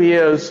 here's who he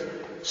is.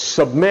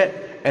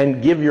 Submit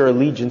and give your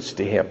allegiance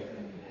to him.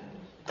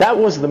 That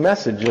was the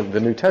message of the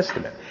New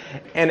Testament.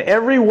 And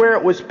everywhere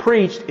it was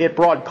preached, it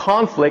brought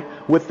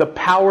conflict with the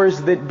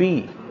powers that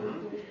be.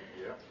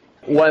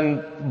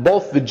 When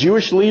both the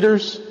Jewish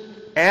leaders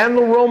and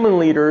the Roman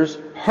leaders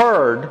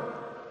heard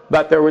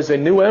that there was a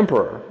new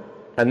emperor,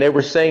 and they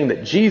were saying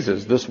that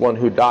Jesus, this one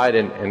who died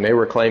and they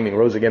were claiming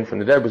rose again from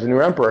the dead, was a new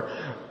emperor,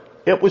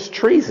 it was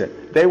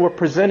treason. They were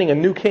presenting a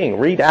new king.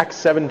 Read Acts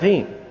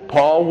 17.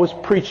 Paul was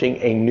preaching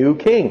a new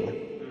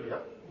king.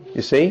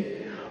 You see?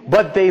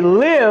 But they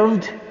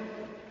lived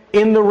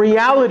in the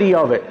reality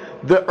of it.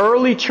 The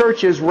early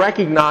churches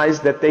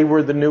recognized that they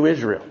were the new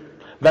Israel,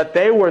 that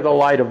they were the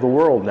light of the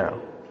world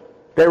now.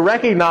 They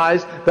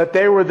recognized that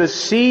they were the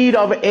seed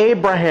of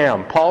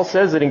Abraham. Paul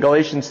says it in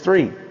Galatians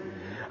 3.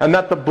 And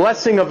that the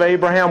blessing of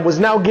Abraham was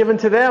now given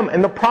to them,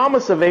 and the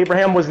promise of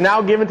Abraham was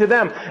now given to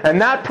them.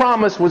 And that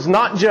promise was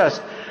not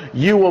just,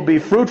 you will be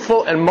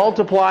fruitful and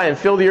multiply and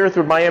fill the earth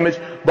with my image,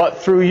 but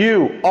through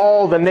you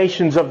all the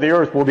nations of the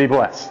earth will be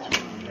blessed.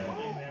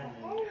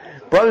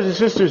 Brothers and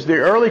sisters, the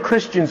early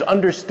Christians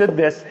understood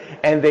this,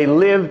 and they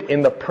lived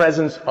in the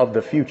presence of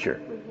the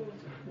future.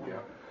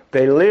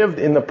 They lived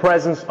in the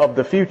presence of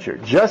the future.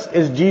 Just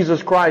as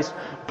Jesus Christ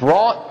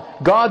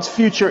brought God's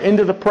future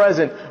into the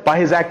present by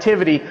his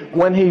activity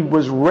when he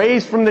was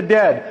raised from the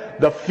dead,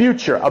 the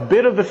future, a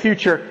bit of the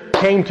future,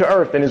 came to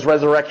earth in his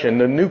resurrection.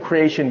 The new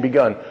creation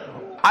begun.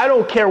 I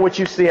don't care what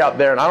you see out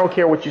there, and I don't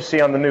care what you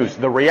see on the news.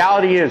 The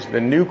reality is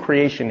the new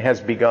creation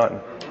has begun.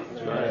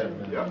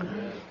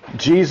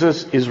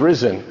 Jesus is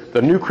risen.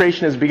 The new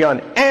creation has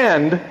begun.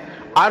 And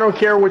I don't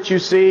care what you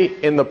see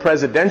in the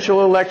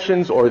presidential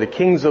elections or the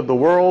kings of the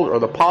world or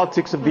the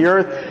politics of the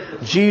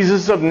earth.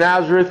 Jesus of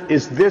Nazareth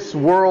is this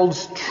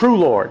world's true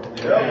Lord.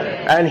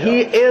 And he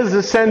is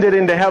ascended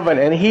into heaven,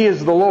 and he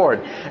is the Lord.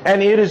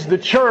 And it is the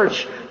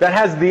church that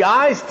has the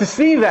eyes to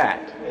see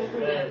that.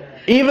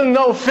 Even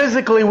though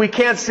physically we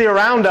can't see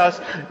around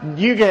us,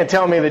 you can't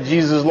tell me that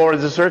Jesus is Lord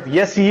of this earth.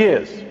 Yes, he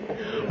is.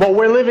 But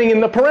we're living in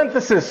the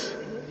parenthesis.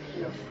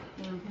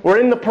 We're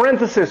in the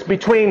parenthesis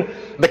between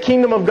the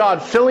kingdom of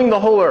God filling the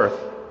whole earth,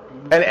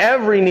 and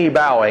every knee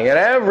bowing, and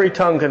every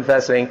tongue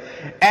confessing,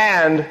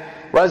 and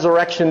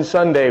Resurrection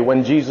Sunday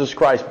when Jesus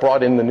Christ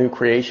brought in the new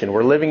creation.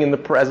 We're living in the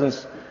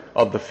presence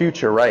of the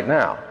future right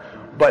now.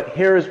 But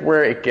here's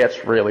where it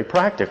gets really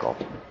practical.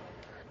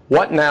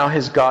 What now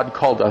has God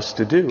called us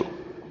to do?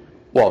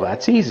 Well,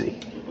 that's easy.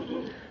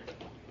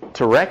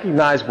 To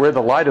recognize we're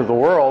the light of the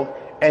world,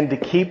 and to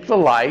keep the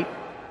light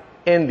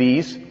in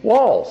these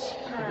walls.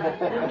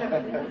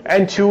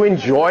 And to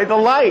enjoy the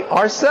light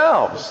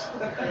ourselves.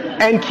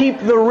 And keep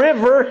the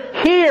river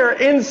here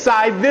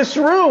inside this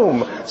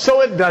room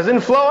so it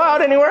doesn't flow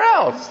out anywhere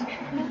else.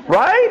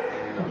 Right?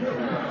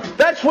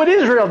 That's what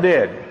Israel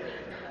did.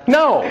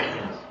 No.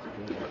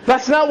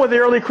 That's not what the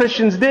early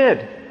Christians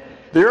did.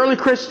 The early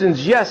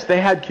Christians, yes, they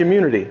had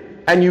community.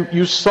 And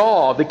you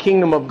saw the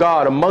kingdom of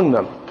God among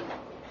them.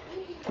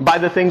 By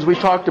the things we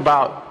talked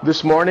about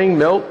this morning,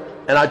 Milt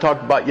and I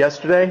talked about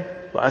yesterday,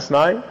 last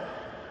night.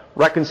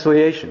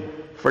 Reconciliation,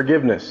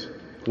 forgiveness,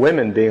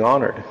 women being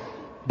honored,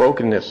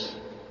 brokenness,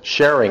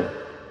 sharing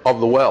of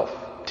the wealth,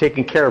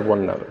 taking care of one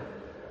another.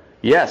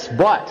 Yes,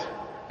 but,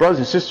 brothers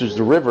and sisters,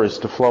 the river is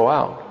to flow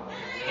out.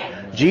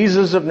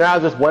 Jesus of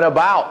Nazareth went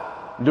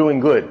about doing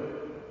good.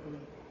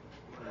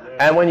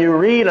 And when you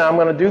read, and I'm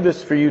going to do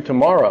this for you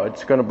tomorrow,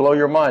 it's going to blow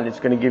your mind.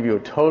 It's going to give you a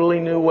totally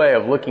new way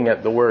of looking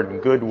at the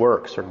word good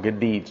works or good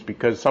deeds,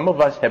 because some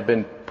of us have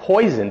been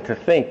poisoned to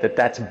think that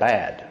that's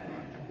bad.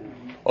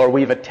 Or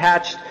we've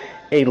attached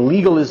a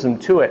legalism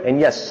to it. And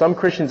yes, some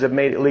Christians have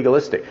made it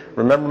legalistic.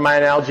 Remember my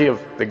analogy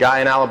of the guy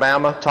in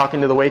Alabama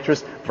talking to the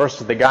waitress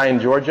versus the guy in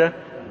Georgia?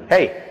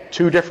 Hey,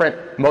 two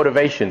different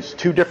motivations,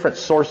 two different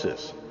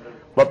sources.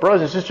 But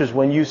brothers and sisters,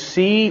 when you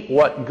see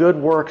what good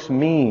works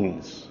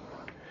means,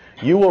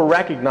 you will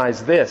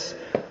recognize this,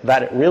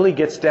 that it really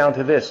gets down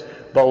to this.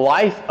 The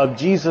life of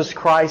Jesus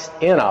Christ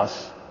in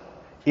us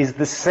is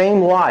the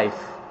same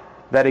life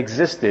that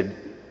existed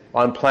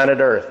on planet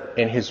Earth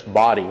in His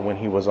body when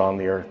He was on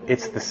the earth.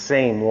 It's the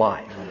same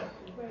life.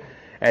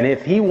 And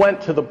if He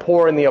went to the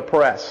poor and the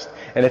oppressed,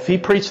 and if He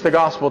preached the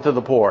gospel to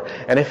the poor,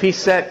 and if He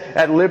set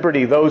at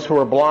liberty those who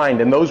are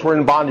blind and those who are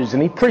in bondage,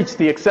 and He preached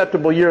the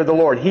acceptable year of the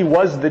Lord, He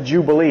was the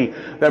Jubilee,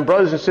 then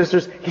brothers and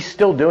sisters, He's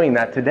still doing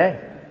that today.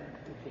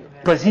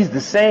 Because He's the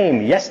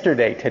same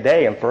yesterday,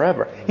 today, and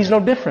forever. He's no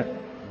different.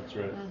 That's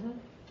right.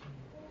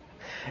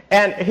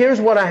 And here's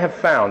what I have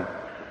found.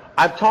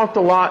 I've talked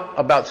a lot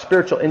about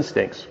spiritual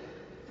instincts.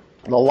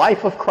 The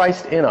life of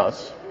Christ in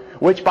us,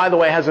 which, by the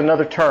way, has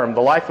another term.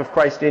 The life of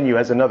Christ in you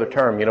has another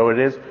term. You know what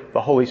it is?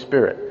 The Holy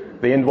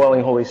Spirit. The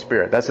indwelling Holy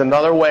Spirit. That's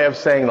another way of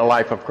saying the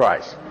life of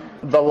Christ.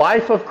 The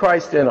life of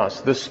Christ in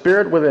us, the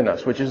Spirit within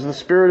us, which is the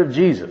Spirit of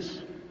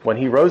Jesus, when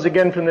He rose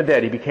again from the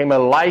dead, He became a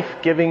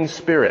life-giving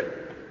Spirit,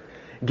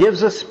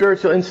 gives us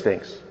spiritual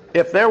instincts.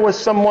 If there was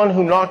someone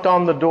who knocked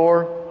on the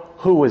door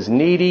who was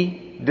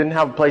needy, didn't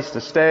have a place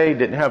to stay,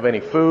 didn't have any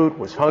food,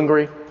 was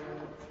hungry,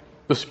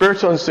 the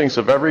spiritual instincts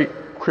of every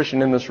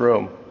Christian in this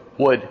room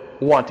would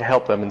want to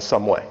help them in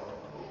some way.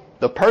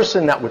 The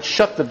person that would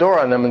shut the door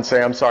on them and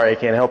say, "I'm sorry, I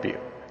can't help you,"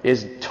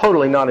 is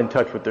totally not in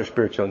touch with their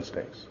spiritual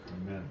instincts.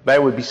 Amen. They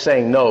would be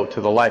saying no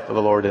to the life of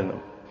the Lord in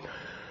them.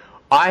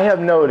 I have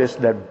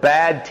noticed that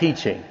bad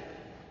teaching,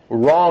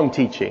 wrong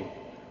teaching,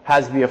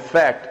 has the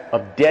effect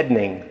of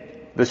deadening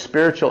the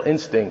spiritual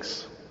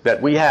instincts that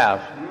we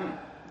have.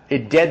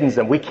 It deadens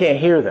them. We can't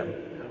hear them.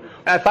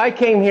 If I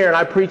came here and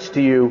I preached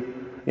to you,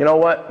 you know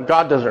what?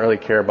 God doesn't really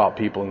care about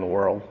people in the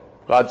world.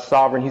 God's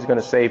sovereign. He's going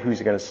to save who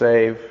He's going to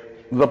save.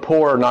 The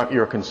poor are not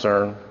your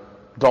concern.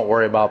 Don't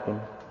worry about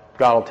them.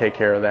 God will take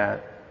care of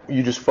that.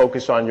 You just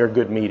focus on your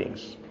good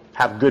meetings.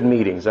 Have good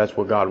meetings. That's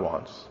what God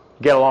wants.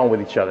 Get along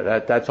with each other.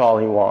 That's all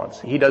He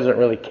wants. He doesn't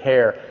really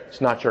care. It's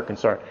not your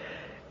concern.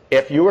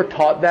 If you were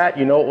taught that,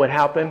 you know what would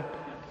happen?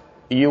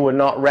 You would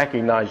not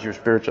recognize your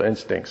spiritual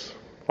instincts,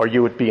 or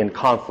you would be in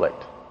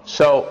conflict.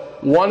 So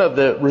one of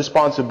the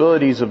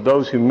responsibilities of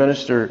those who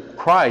minister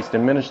Christ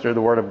and minister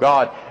the Word of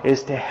God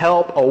is to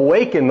help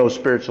awaken those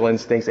spiritual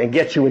instincts and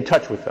get you in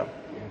touch with them.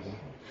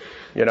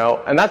 You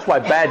know, and that's why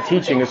bad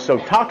teaching is so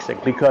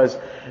toxic, because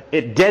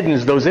it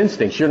deadens those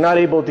instincts. You're not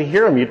able to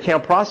hear them. You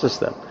can't process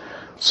them.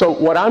 So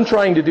what I'm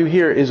trying to do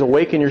here is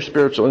awaken your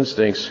spiritual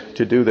instincts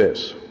to do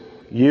this.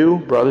 You,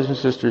 brothers and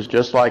sisters,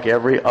 just like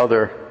every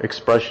other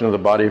expression of the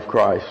body of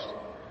Christ,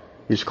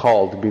 is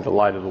called to be the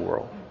light of the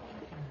world.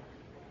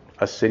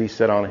 A city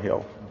set on a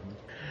hill.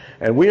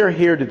 And we are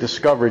here to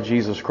discover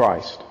Jesus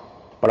Christ.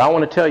 But I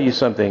want to tell you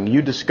something.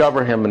 You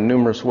discover Him in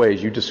numerous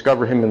ways. You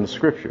discover Him in the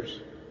Scriptures.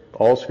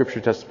 All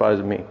Scripture testifies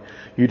of me.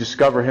 You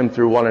discover Him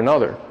through one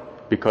another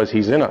because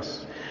He's in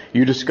us.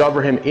 You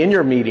discover Him in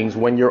your meetings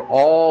when you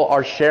all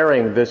are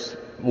sharing this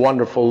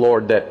wonderful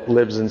Lord that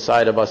lives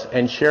inside of us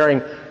and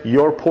sharing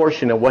your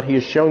portion of what He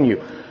has shown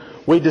you.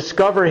 We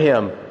discover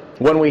Him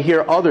when we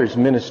hear others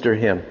minister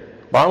Him.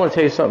 But I want to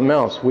tell you something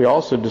else. We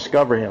also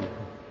discover Him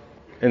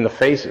in the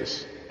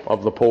faces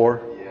of the poor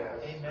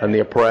and the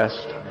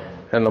oppressed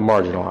and the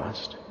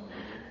marginalized.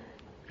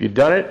 If you've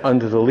done it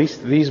unto the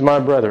least of these my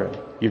brethren,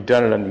 you've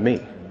done it unto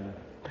me.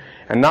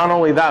 And not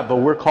only that, but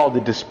we're called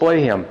to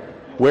display Him.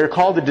 We're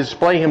called to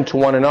display Him to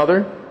one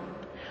another.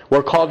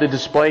 We're called to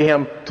display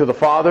Him to the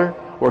Father.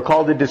 We're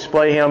called to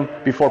display Him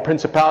before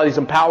principalities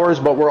and powers,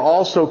 but we're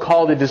also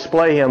called to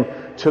display Him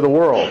to the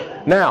world.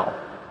 Now,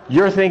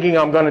 you're thinking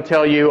I'm going to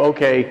tell you,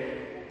 okay,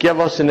 give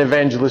us an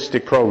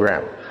evangelistic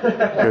program.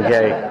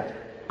 Okay?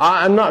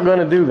 I'm not going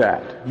to do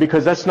that,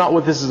 because that's not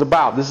what this is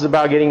about. This is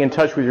about getting in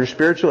touch with your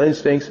spiritual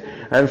instincts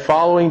and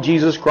following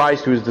Jesus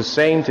Christ, who is the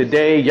same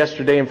today,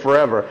 yesterday, and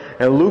forever.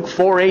 And Luke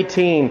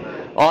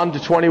 4:18 on to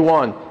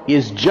 21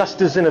 is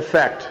just as in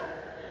effect,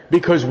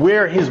 because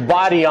we're His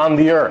body on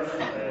the earth.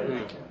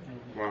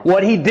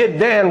 What He did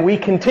then, we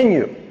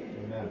continue.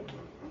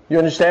 You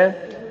understand?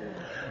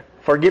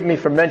 Forgive me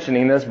for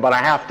mentioning this, but I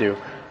have to.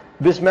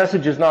 This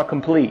message is not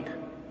complete.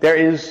 There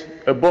is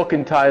a book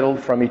entitled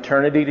From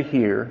Eternity to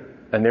Here,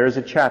 and there is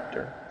a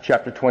chapter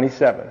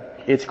 27.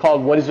 It's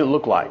called What Does It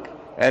Look Like?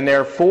 And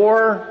there are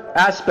 4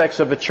 aspects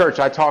of the church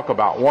I talk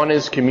about. One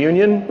is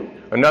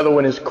communion, another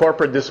one is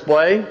corporate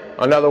display,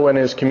 another one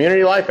is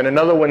community life, and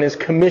another one is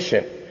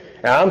commission.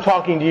 And I'm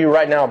talking to you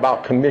right now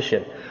about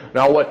commission.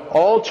 Now, what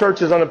all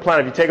churches on the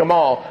planet, if you take them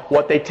all,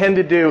 what they tend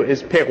to do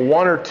is pick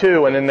 1 or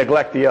 2 and then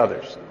neglect the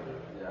others.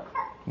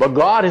 But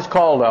God has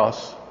called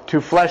us to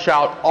flesh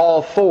out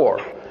all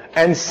four.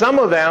 And some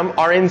of them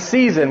are in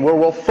season where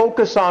we'll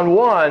focus on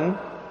one,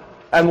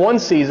 and one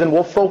season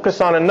we'll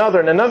focus on another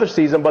and another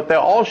season, but they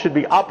all should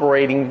be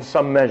operating in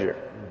some measure.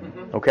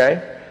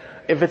 Okay?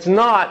 If it's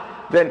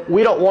not, then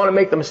we don't want to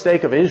make the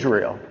mistake of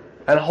Israel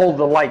and hold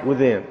the light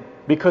within.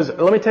 Because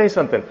let me tell you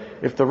something,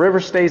 if the river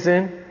stays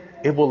in,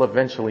 it will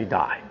eventually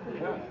die.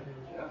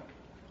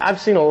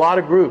 I've seen a lot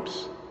of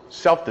groups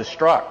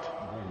self-destruct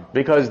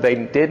because they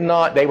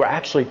were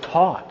actually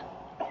taught.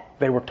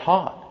 They were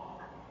taught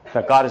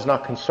that God is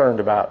not concerned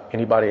about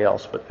anybody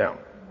else but them.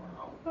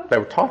 They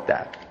were taught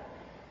that.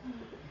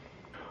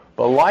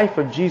 The life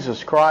of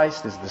Jesus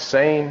Christ is the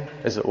same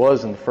as it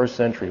was in the first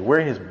century.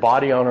 We're His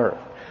body on earth.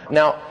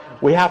 Now,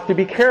 we have to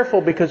be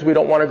careful because we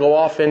don't want to go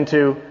off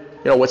into,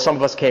 what some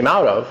of us came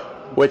out of,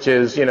 which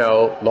is,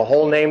 the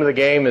whole name of the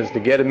game is to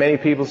get as many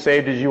people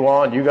saved as you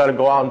want. You got to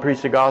go out and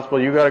preach the gospel.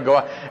 You got to go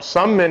out.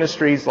 Some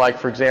ministries, like,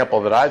 for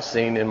example, that I've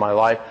seen in my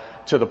life,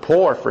 to the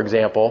poor, for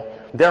example,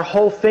 their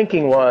whole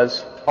thinking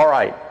was, all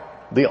right,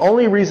 the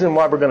only reason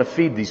why we're going to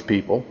feed these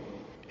people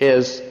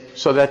is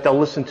so that they'll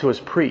listen to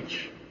us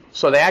preach.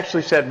 So they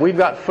actually said, we've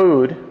got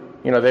food.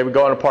 They would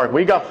go in a park.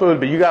 We got food,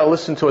 but you got to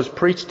listen to us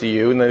preach to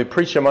you. And then they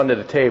preach them under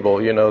the table,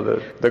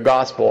 the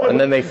gospel, and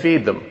then they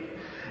feed them.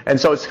 And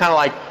so it's kind of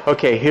like,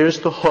 okay, here's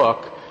the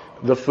hook.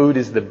 The food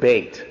is the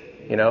bait,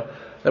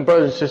 And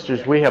brothers and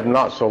sisters, we have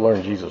not so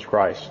learned Jesus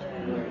Christ.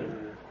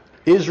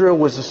 Israel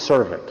was a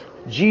servant.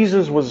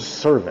 Jesus was a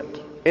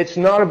servant. It's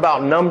not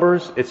about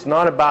numbers. It's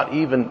not about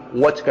even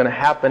what's going to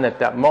happen at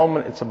that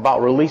moment. It's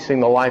about releasing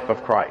the life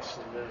of Christ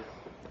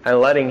and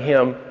letting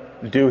Him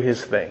do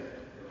His thing.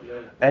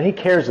 And He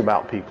cares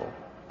about people.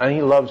 And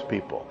He loves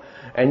people.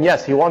 And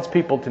yes, He wants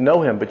people to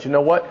know Him. But you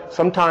know what?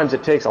 Sometimes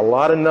it takes a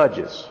lot of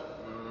nudges.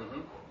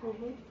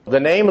 The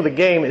name of the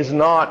game is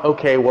not,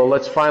 okay, well,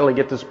 let's finally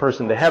get this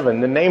person to heaven.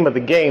 The name of the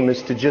game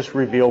is to just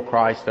reveal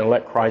Christ and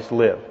let Christ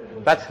live.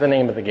 That's the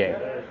name of the game.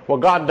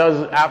 What God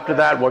does after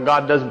that, what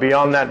God does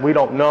beyond that, we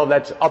don't know.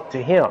 That's up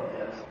to Him.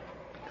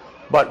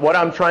 But what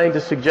I'm trying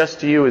to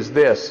suggest to you is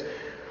this,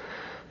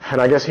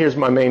 and I guess here's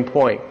my main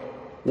point.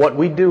 What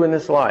we do in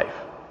this life,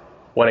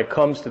 when it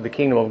comes to the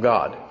kingdom of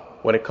God,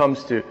 when it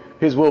comes to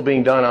His will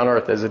being done on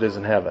earth as it is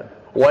in heaven,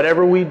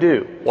 whatever we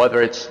do,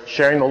 whether it's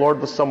sharing the Lord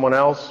with someone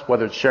else,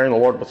 whether it's sharing the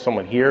Lord with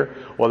someone here,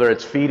 whether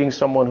it's feeding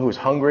someone who's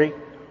hungry,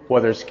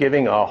 whether it's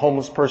giving a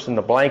homeless person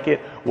a blanket,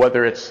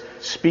 whether it's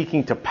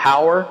speaking to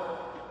power,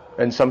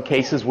 in some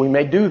cases we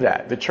may do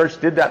that. The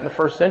church did that in the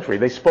first century.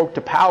 They spoke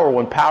to power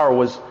when power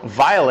was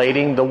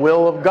violating the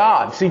will of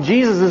God. See,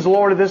 Jesus is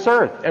Lord of this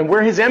earth, and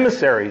we're His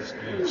emissaries.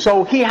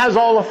 So He has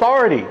all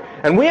authority,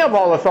 and we have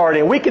all authority,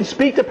 and we can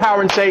speak to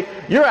power and say,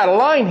 you're out of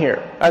line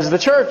here, as the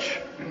church.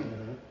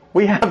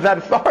 We have that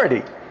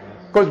authority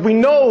because we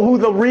know who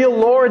the real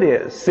Lord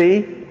is.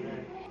 See?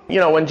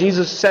 When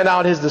Jesus sent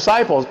out His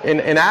disciples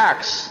in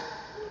Acts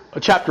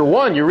chapter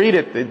 1, you read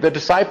it, the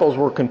disciples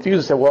were confused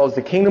and said, well, is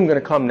the kingdom going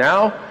to come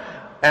now?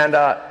 And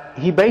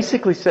He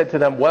basically said to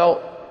them,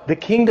 well, the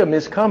kingdom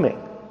is coming.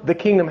 The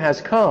kingdom has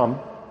come,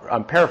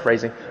 I'm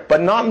paraphrasing, but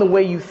not in the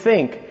way you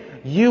think.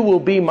 You will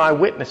be my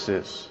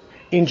witnesses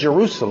in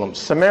Jerusalem,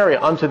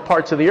 Samaria, unto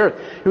parts of the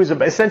earth. He was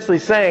essentially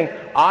saying,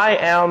 I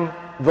am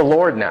the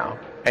Lord now.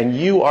 And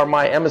you are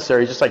my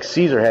emissaries, just like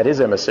Caesar had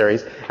his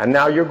emissaries. And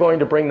now you're going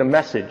to bring the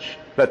message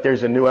that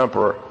there's a new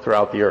emperor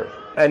throughout the earth.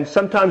 And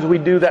sometimes we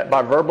do that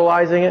by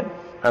verbalizing it.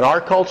 In our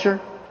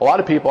culture, a lot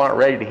of people aren't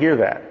ready to hear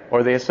that.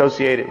 Or they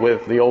associate it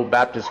with the old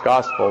Baptist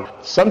gospel.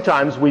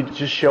 Sometimes we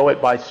just show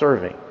it by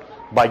serving,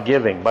 by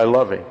giving, by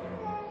loving,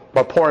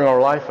 by pouring our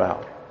life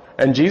out.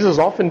 And Jesus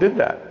often did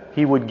that.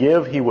 He would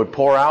give, He would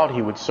pour out,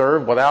 He would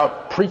serve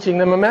without preaching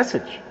them a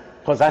message.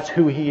 Because that's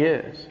who He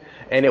is.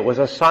 And it was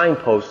a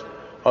signpost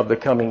of the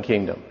coming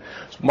kingdom.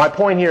 So my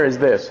point here is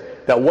this,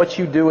 that what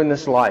you do in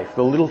this life,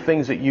 the little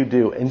things that you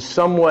do, in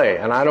some way,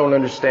 and I don't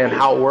understand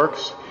how it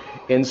works,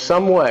 in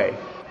some way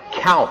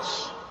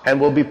counts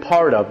and will be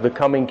part of the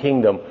coming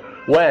kingdom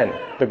when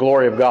the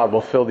glory of God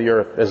will fill the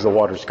earth as the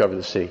waters cover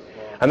the sea.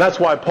 And that's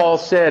why Paul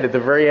said at the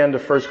very end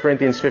of 1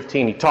 Corinthians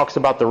 15, he talks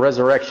about the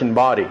resurrection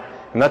body.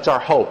 And that's our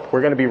hope.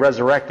 We're going to be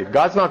resurrected.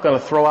 God's not going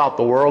to throw out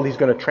the world. He's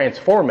going to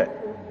transform it.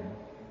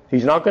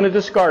 He's not going to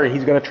discard it.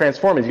 He's going to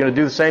transform it. He's going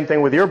to do the same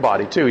thing with your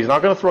body too. He's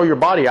not going to throw your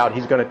body out.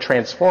 He's going to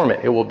transform it.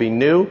 It will be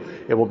new.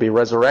 It will be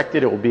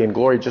resurrected. It will be in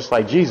glory just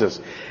like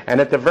Jesus.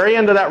 And at the very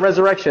end of that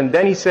resurrection,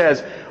 then he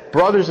says,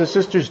 brothers and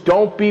sisters,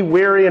 don't be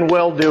weary in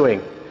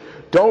well-doing.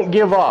 Don't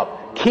give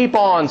up. Keep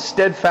on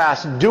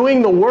steadfast,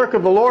 doing the work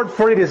of the Lord,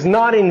 for it is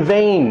not in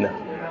vain.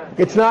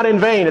 It's not in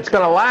vain. It's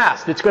going to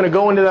last. It's going to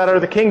go into that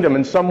other kingdom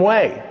in some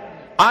way.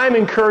 I'm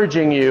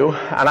encouraging you,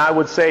 and I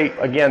would say,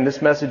 again,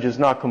 this message is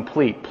not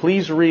complete.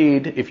 Please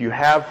read, if you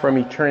have From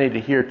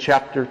Eternity to Here,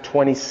 chapter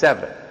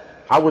 27.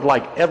 I would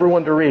like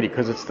everyone to read it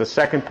because it's the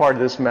second part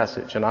of this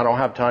message, and I don't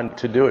have time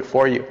to do it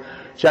for you.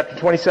 Chapter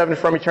 27,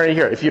 From Eternity to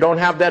Here. If you don't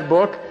have that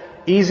book,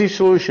 easy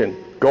solution.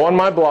 Go on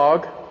my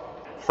blog,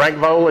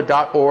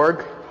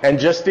 frankviola.org. And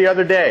just the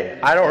other day,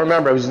 I don't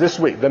remember, it was this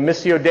week, the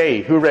Missio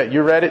Dei. You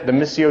read it? The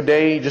Missio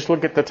Dei? Just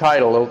look at the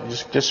title.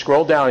 Just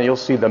scroll down and you'll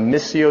see the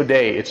Missio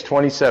Dei. It's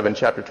 27,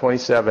 chapter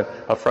 27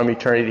 of From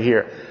Eternity to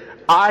Here.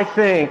 I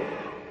think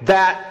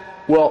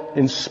that will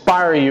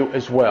inspire you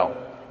as well.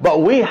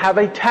 But we have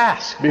a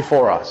task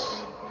before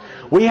us.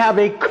 We have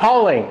a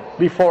calling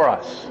before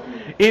us.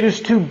 It is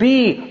to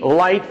be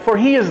light, for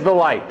He is the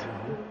light.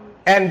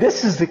 And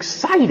this is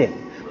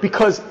exciting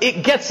because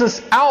it gets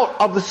us out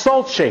of the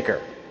salt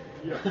shaker.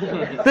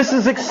 This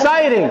is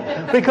exciting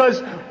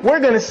because we're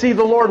going to see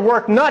the Lord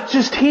work not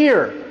just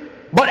here,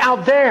 but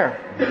out there.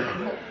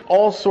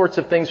 All sorts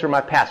of things from my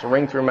past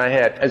ring through my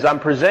head. As I'm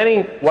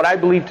presenting what I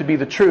believe to be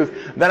the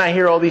truth, then I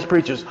hear all these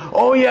preachers,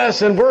 oh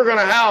yes, and we're going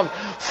to have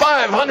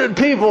 500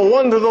 people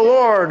won to the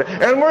Lord,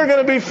 and we're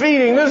going to be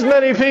feeding this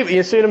many people.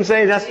 You see what I'm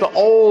saying? That's the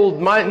old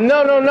mind.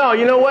 No.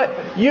 You know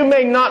what? You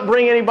may not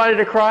bring anybody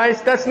to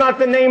Christ. That's not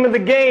the name of the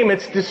game.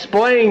 It's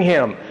displaying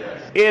Him.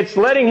 It's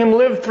letting Him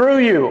live through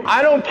you.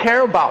 I don't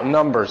care about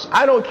numbers.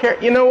 I don't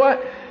care. You know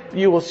what?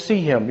 You will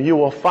see Him. You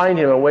will find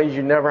Him in ways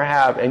you never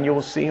have, and you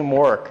will see Him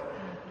work.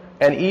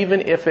 And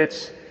even if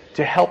it's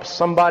to help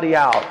somebody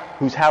out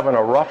who's having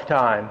a rough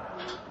time,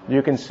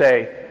 you can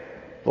say,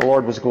 the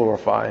Lord was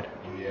glorified.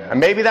 Yeah. And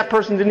maybe that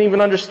person didn't even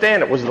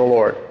understand it was the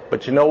Lord.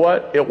 But you know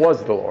what? It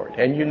was the Lord.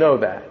 And you know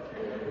that.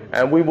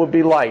 And we will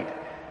be light.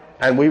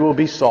 And we will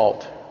be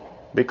salt.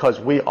 Because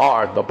we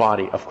are the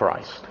body of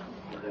Christ.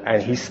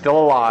 And He's still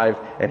alive,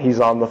 and He's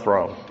on the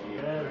throne.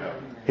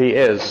 He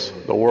is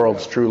the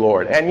world's true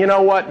Lord. And you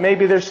know what?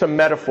 Maybe there's some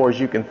metaphors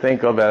you can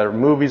think of, or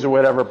movies or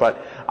whatever,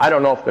 but I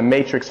don't know if the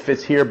Matrix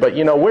fits here. But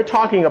you know, we're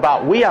talking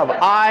about we have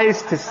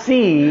eyes to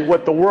see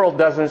what the world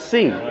doesn't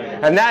see.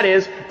 And that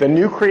is, the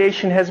new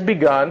creation has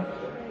begun,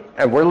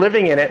 and we're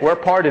living in it, we're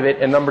part of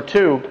it. And number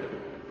two,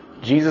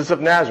 Jesus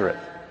of Nazareth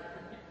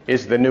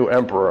is the new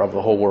emperor of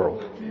the whole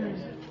world.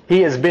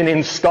 He has been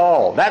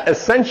installed. That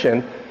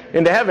ascension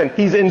into heaven,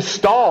 He's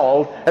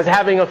installed as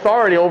having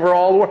authority over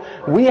all the world.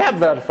 We have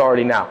that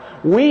authority now.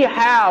 We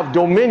have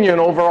dominion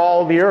over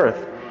all the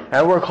earth.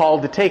 And we're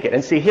called to take it.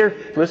 And see here,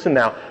 listen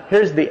now,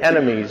 here's the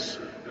enemy's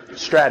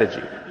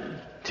strategy.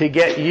 To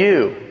get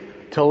you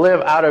to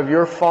live out of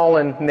your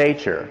fallen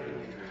nature,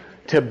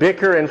 to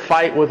bicker and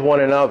fight with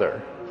one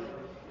another,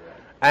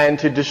 and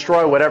to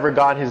destroy whatever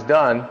God has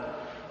done,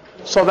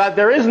 so that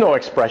there is no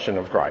expression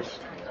of Christ.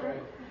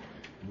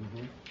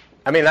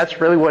 I mean, that's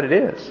really what it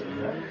is.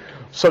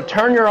 So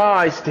turn your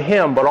eyes to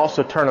Him, but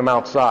also turn them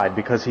outside,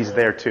 because He's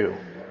there too.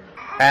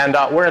 And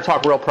we're going to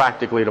talk real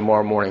practically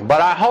tomorrow morning. But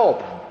I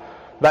hope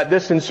that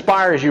this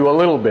inspires you a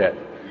little bit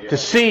to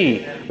see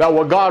that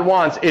what God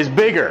wants is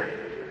bigger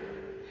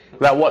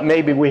than what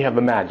maybe we have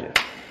imagined.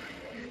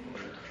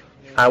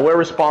 And we're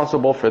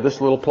responsible for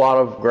this little plot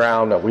of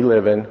ground that we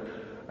live in,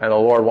 and the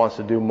Lord wants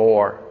to do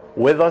more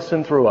with us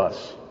and through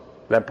us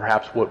than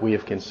perhaps what we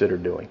have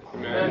considered doing.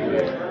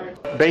 Amen.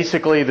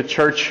 Basically, the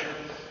church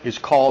is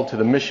called to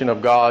the mission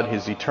of God,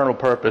 His eternal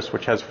purpose,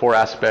 which has 4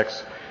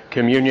 aspects.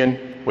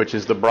 Communion, which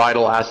is the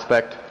bridal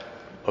aspect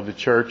of the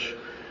church.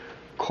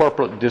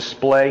 Corporate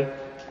display.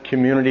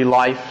 Community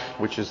life,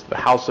 which is the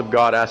house of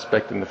God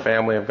aspect and the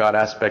family of God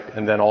aspect.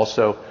 And then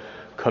also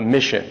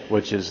commission,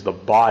 which is the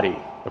body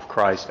of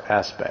Christ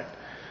aspect.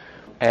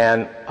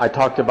 And I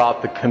talked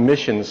about the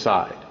commission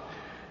side.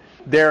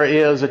 There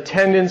is a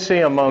tendency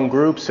among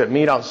groups that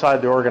meet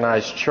outside the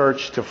organized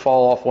church to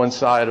fall off one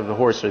side of the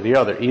horse or the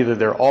other. Either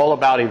they're all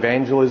about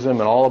evangelism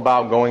and all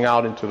about going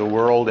out into the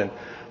world and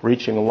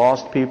reaching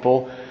lost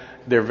people.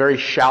 They're very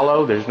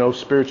shallow. There's no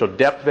spiritual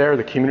depth there.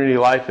 The community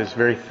life is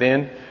very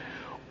thin.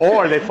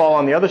 Or they fall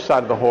on the other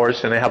side of the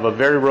horse and they have a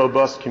very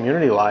robust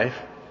community life.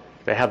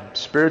 They have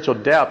spiritual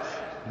depth,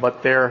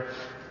 but they're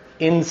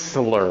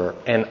insular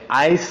and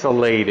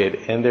isolated,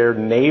 and they're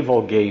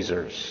navel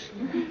gazers.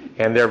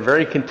 And they're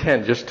very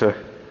content just to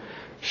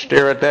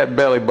stare at that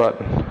belly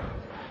button.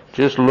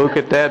 Just look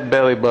at that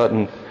belly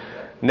button.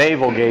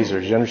 Navel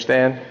gazers, you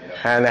understand?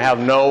 And they have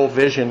no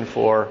vision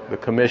for the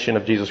commission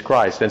of Jesus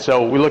Christ. And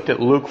so we looked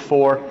at Luke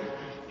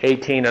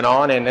 4:18 and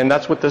on, and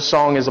that's what this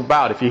song is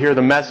about. If you hear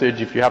the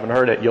message, if you haven't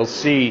heard it, you'll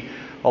see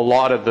a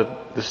lot of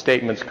the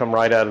statements come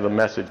right out of the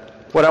message.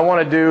 What I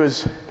want to do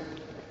is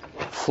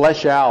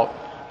flesh out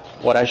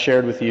what I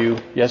shared with you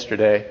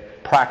yesterday,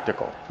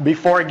 practical.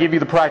 Before I give you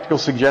the practical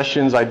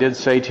suggestions, I did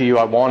say to you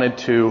I wanted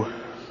to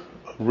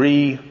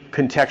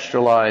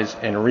recontextualize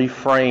and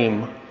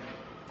reframe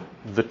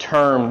the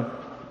term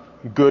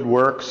good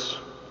works,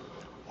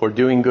 or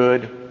doing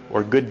good,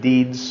 or good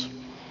deeds,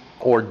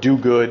 or do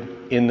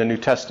good in the New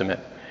Testament.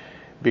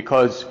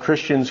 Because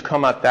Christians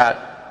come at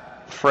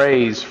that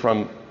phrase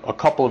from a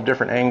couple of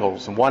different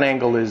angles. And one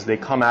angle is they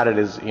come at it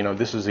as,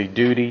 this is a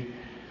duty.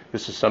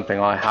 This is something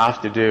I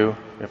have to do.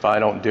 If I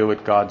don't do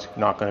it, God's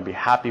not going to be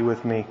happy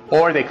with me.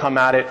 Or they come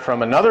at it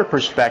from another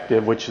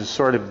perspective, which is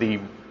sort of the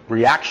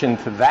reaction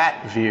to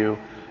that view,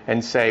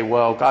 and say,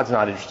 well, God's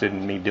not interested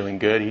in me doing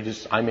good.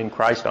 I'm in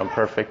Christ, I'm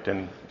perfect,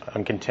 and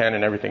I'm content,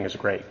 and everything is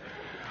great.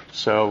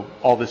 So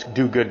all this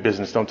do good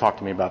business, don't talk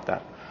to me about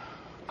that.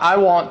 I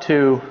want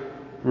to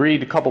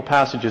read a couple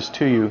passages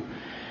to you,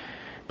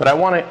 but I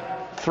want to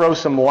throw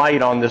some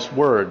light on this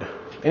word.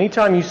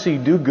 Anytime you see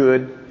do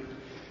good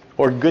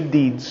or good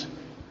deeds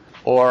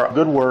or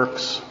good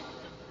works,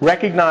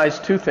 recognize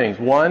two things.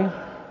 One,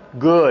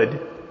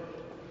 good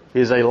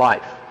is a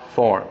life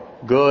form.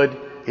 Good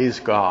is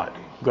God.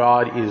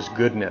 God is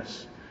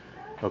goodness.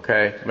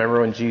 Okay?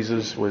 Remember when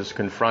Jesus was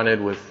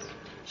confronted with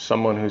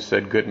someone who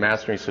said, "Good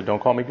master," he said, "Don't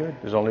call me good.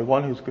 There's only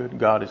one who's good.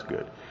 God is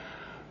good."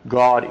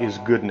 God is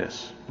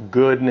goodness.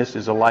 Goodness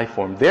is a life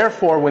form.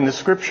 Therefore, when the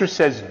scripture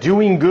says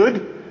doing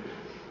good,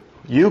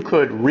 you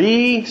could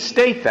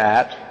restate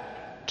that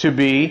to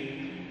be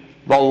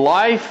the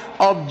life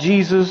of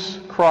Jesus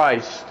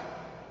Christ,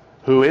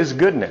 who is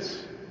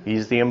goodness.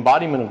 He's the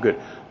embodiment of good.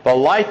 The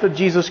life of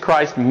Jesus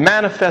Christ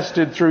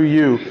manifested through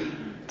you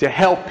to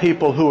help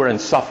people who are in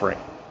suffering.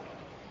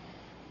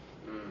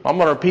 I'm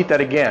going to repeat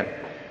that again.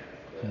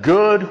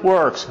 Good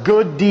works,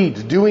 good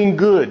deeds, doing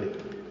good.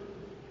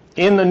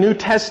 In the New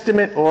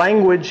Testament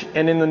language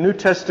and in the New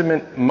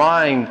Testament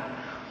mind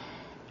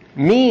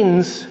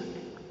means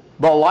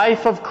the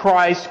life of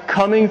Christ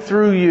coming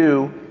through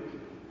you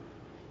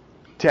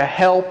to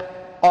help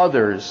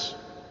others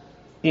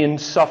in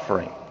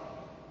suffering.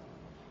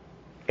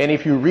 And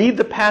if you read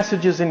the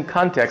passages in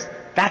context,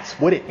 that's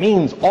what it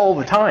means all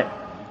the time.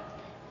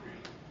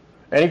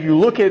 And if you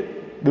look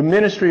at the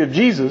ministry of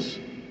Jesus,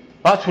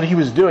 that's what he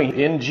was doing.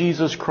 In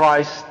Jesus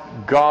Christ,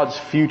 God's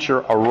future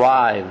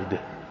arrived,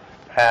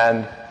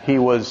 and he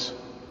was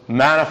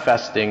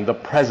manifesting the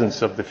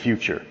presence of the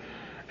future.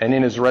 And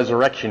in his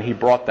resurrection, he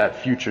brought that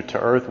future to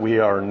earth. We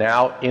are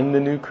now in the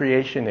new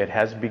creation. It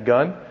has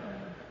begun.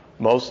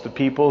 Most of the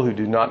people who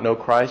do not know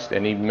Christ,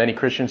 and even many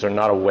Christians, are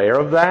not aware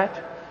of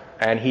that.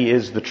 And he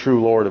is the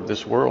true Lord of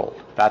this world.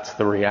 That's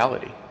the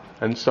reality.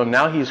 And so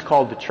now he's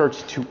called the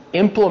church to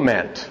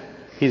implement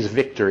his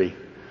victory,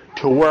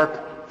 to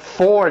work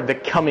for the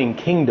coming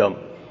kingdom.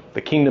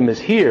 The kingdom is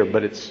here,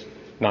 but it's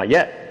not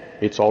yet.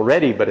 It's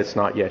already, but it's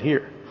not yet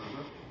here.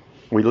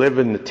 We live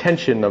in the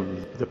tension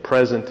of the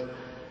present,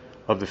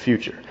 of the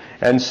future.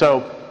 And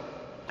so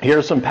here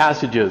are some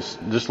passages.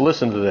 Just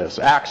listen to this.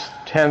 Acts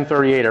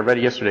 10:38, I read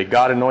it yesterday.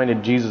 God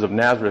anointed Jesus of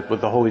Nazareth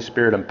with the Holy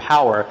Spirit and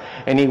power,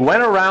 and he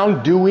went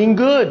around doing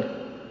good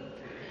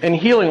and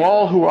healing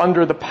all who were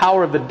under the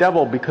power of the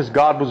devil, because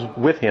God was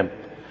with him.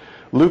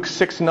 Luke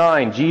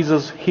 6:9,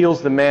 Jesus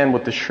heals the man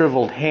with the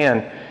shriveled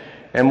hand,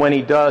 and when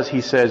he does,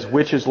 he says,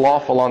 "Which is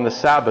lawful on the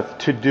Sabbath,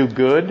 to do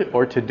good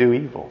or to do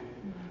evil?"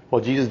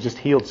 Well, Jesus just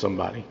healed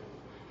somebody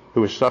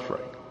who was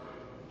suffering,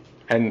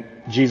 and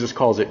Jesus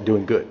calls it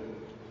doing good.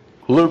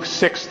 Luke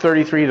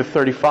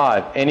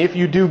 6:33-35, and if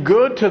you do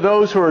good to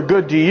those who are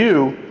good to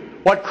you,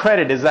 what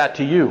credit is that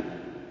to you?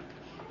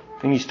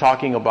 And he's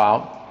talking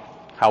about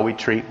how we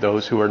treat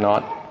those who are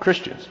not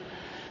Christians.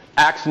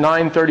 Acts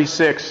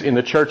 9:36, in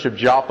the church of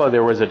Joppa,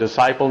 there was a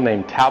disciple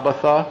named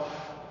Tabitha.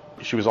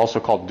 She was also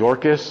called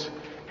Dorcas.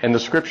 And the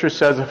scripture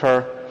says of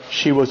her,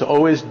 she was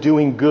always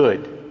doing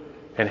good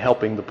and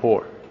helping the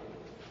poor.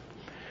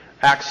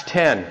 Acts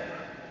 10,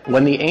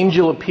 when the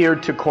angel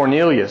appeared to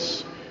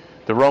Cornelius,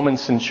 the Roman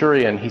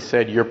centurion, he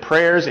said, "Your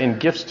prayers and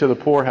gifts to the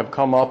poor have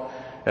come up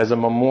as a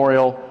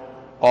memorial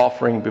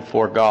offering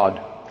before God."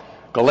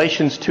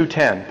 Galatians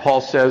 2:10, Paul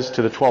says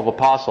to the 12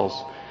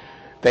 apostles,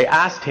 they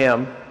asked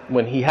him,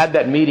 when he had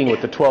that meeting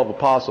with the 12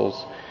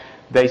 apostles,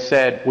 they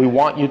said, "We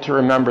want you to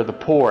remember the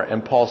poor."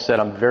 And Paul said,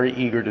 "I'm very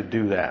eager to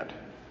do that."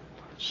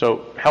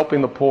 So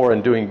helping the poor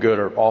and doing good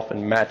are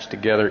often matched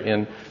together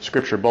in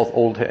Scripture, both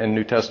Old and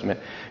New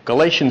Testament.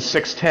 Galatians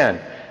 6:10,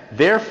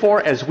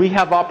 therefore, as we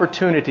have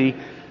opportunity,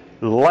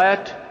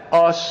 let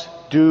us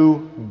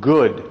do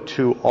good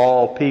to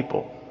all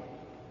people,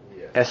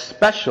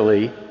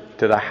 especially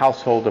to the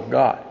household of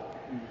God.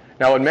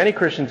 Now, what many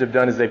Christians have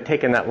done is they've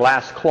taken that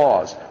last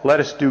clause,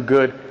 let us do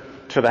good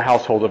to the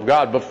household of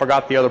God, but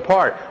forgot the other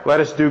part, let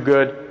us do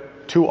good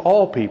to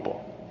all people.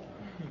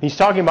 He's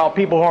talking about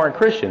people who aren't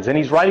Christians, and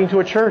he's writing to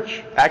a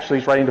church. Actually,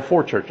 he's writing to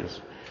 4 churches.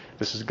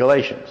 This is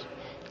Galatians.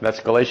 That's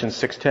Galatians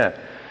 6:10.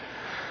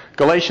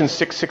 Galatians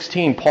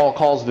 6:16, Paul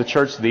calls the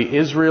church the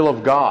Israel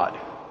of God.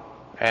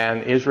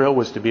 And Israel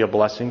was to be a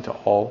blessing to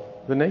all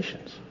the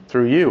nations.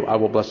 Through you, I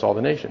will bless all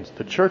the nations.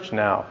 The church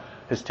now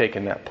has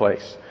taken that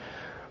place.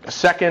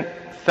 2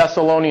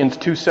 Thessalonians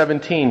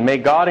 2:17, may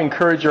God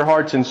encourage your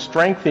hearts and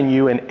strengthen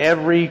you in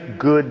every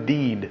good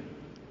deed.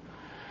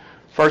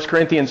 1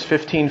 Corinthians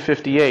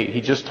 15:58,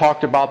 he just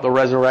talked about the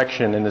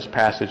resurrection in this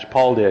passage,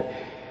 Paul did.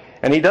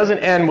 And he doesn't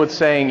end with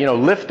saying,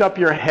 lift up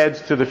your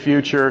heads to the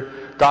future,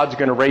 God's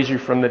going to raise you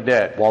from the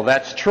dead. Well,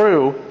 that's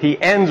true.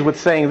 He ends with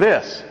saying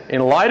this,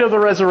 in light of the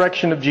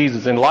resurrection of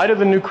Jesus, in light of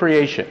the new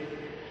creation,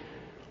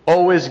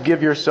 always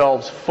give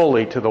yourselves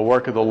fully to the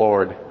work of the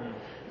Lord,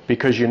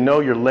 because you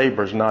know your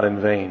labor is not in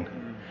vain.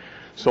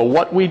 So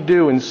what we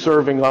do in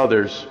serving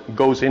others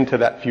goes into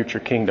that future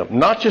kingdom,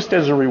 not just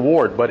as a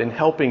reward, but in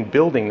helping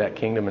building that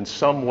kingdom in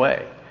some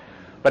way.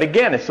 But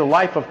again, it's the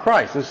life of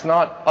Christ. It's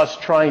not us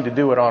trying to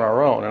do it on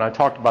our own. And I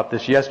talked about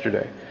this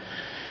yesterday.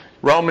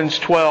 Romans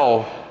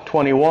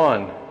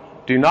 12:21,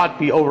 do not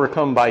be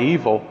overcome by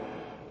evil,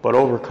 but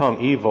overcome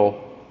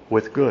evil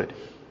with good.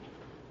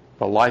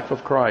 The life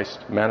of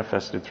Christ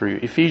manifested through you.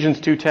 Ephesians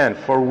 2:10,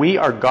 for we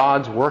are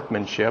God's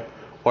workmanship,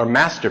 or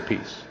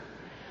masterpiece,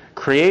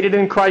 created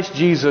in Christ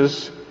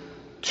Jesus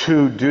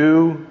to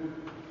do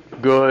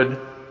good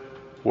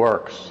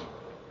works,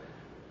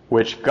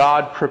 which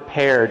God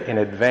prepared in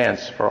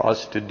advance for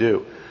us to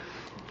do.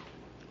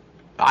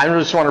 I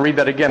just want to read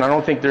that again. I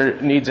don't think there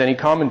needs any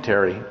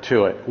commentary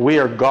to it. We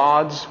are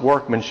God's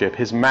workmanship,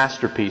 His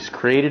masterpiece,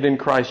 created in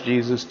Christ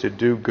Jesus to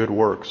do good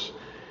works,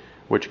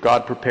 which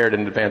God prepared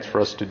in advance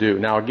for us to do.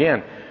 Now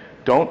again,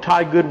 don't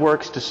tie good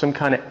works to some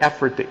kind of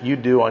effort that you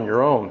do on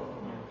your own.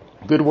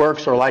 Good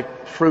works are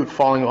like fruit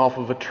falling off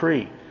of a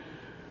tree.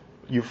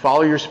 You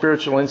follow your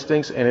spiritual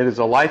instincts, and it is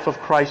a life of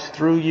Christ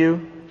through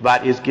you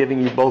that is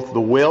giving you both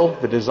the will,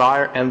 the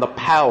desire, and the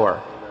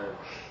power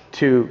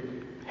to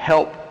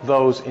help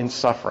those in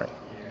suffering.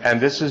 And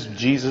this is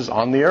Jesus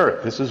on the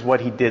earth. This is what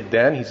He did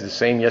then. He's the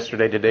same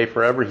yesterday, today,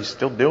 forever. He's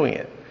still doing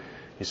it.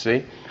 You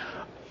see?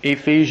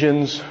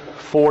 Ephesians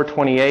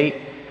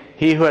 4:28,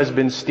 he who has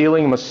been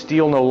stealing must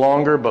steal no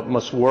longer, but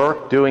must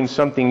work, doing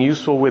something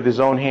useful with his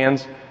own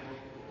hands,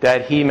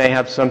 that he may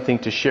have something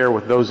to share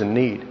with those in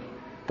need.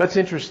 That's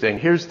interesting.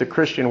 Here's the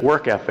Christian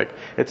work ethic.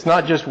 It's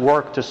not just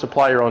work to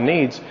supply your own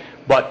needs,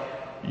 but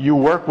you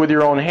work with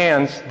your own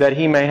hands that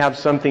he may have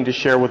something to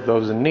share with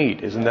those in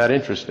need. Isn't that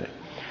interesting?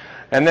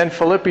 And then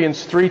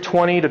Philippians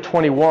 3:20 to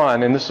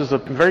 21, and this is a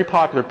very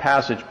popular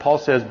passage. Paul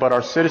says, but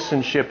our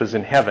citizenship is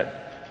in heaven.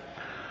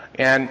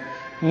 And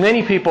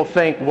many people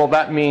think, well,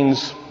 that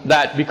means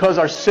that because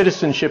our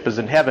citizenship is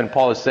in heaven,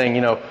 Paul is saying,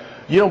 you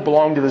don't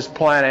belong to this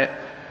planet.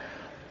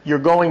 You're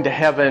going to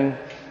heaven,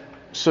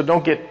 so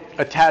don't get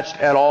attached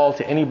at all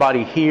to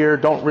anybody here.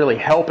 Don't really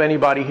help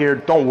anybody here.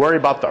 Don't worry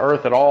about the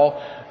earth at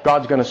all.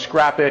 God's going to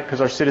scrap it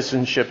because our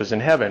citizenship is in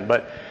heaven.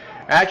 But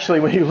actually,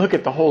 when you look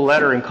at the whole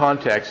letter in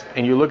context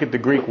and you look at the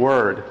Greek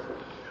word,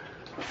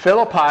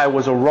 Philippi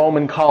was a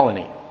Roman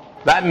colony.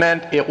 That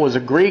meant it was a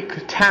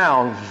Greek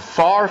town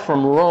far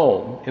from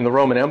Rome in the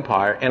Roman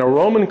Empire. And a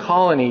Roman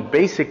colony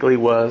basically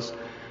was,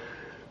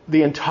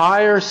 the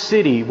entire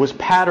city was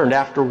patterned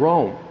after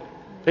Rome.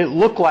 It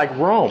looked like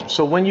Rome.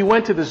 So when you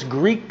went to this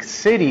Greek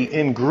city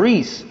in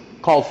Greece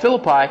called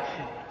Philippi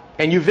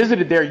and you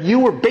visited there, you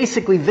were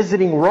basically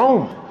visiting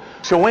Rome.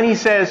 So when he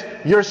says,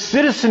 your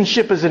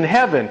citizenship is in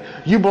heaven,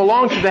 you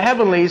belong to the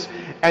heavenlies,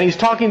 and he's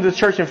talking to the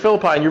church in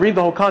Philippi, and you read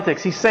the whole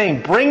context, he's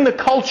saying, bring the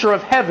culture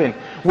of heaven,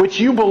 which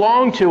you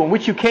belong to and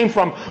which you came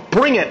from,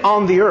 bring it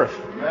on the earth.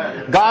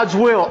 Amen. God's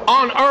will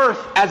on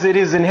earth as it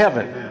is in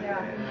heaven.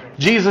 Amen.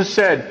 Jesus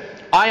said,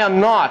 I am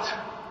not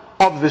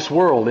of this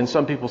world. And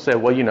some people say,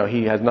 well,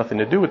 he has nothing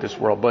to do with this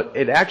world. But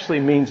it actually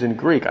means in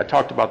Greek, I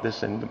talked about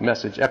this in the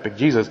message, Epic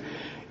Jesus,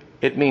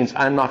 it means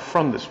I'm not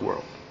from this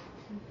world.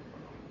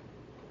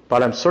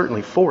 But I'm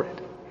certainly for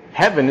it.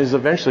 Heaven is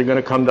eventually going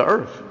to come to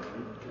earth.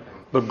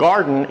 The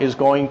garden is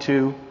going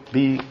to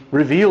be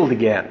revealed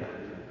again.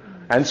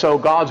 And so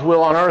God's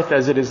will on earth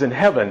as it is in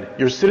heaven.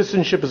 Your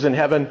citizenship is in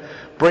heaven.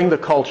 Bring the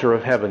culture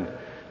of heaven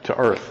to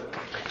earth.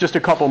 Just a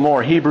couple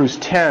more. Hebrews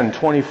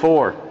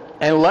 10:24.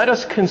 And let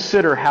us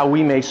consider how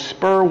we may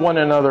spur one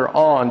another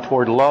on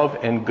toward love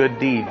and good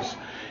deeds.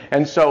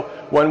 And so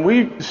when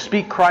we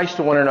speak Christ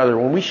to one another,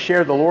 when we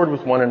share the Lord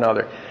with one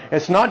another,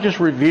 it's not just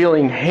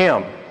revealing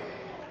Him,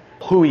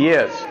 who He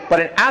is,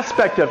 but an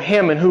aspect of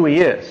Him and who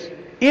He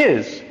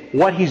is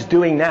what He's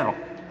doing now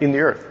in the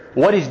earth.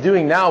 What He's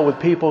doing now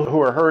with people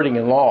who are hurting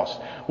and lost.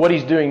 What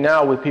He's doing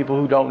now with people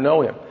who don't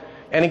know Him.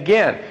 And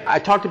again, I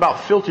talked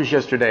about filters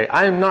yesterday.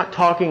 I am not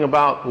talking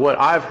about what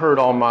I've heard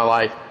all my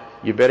life.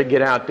 You better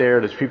get out there,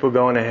 there's people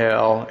going to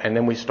hell, and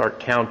then we start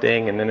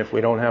counting, and then if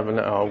we don't have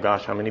oh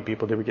gosh, how many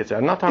people did we get saved?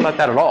 I'm not talking about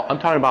that at all. I'm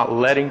talking about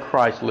letting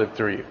Christ live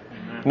through you.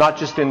 Not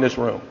just in this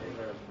room.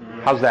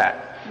 How's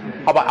that?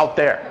 How about out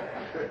there?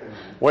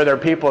 Where there are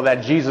people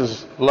that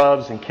Jesus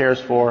loves and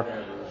cares for.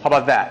 How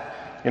about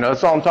that?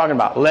 That's all I'm talking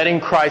about. Letting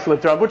Christ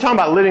live through us. We're talking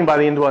about living by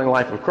the indwelling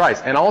life of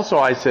Christ. And also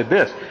I said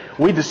this.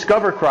 We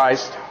discover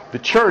Christ. The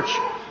church,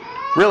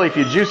 really, if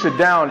you juice it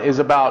down, is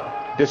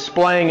about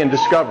displaying and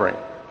discovering.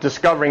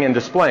 Discovering and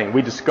displaying.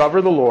 We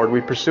discover the Lord,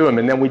 we pursue Him,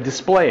 and then we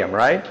display Him,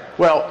 right?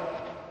 Well,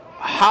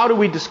 how do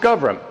we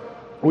discover Him?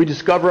 We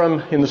discover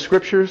Him in the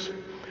Scriptures.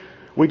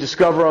 We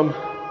discover Him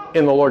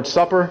in the Lord's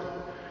Supper.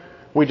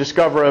 We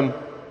discover Him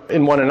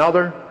in one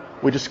another.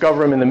 We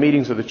discover Him in the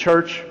meetings of the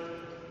church.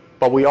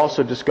 But we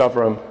also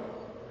discover Him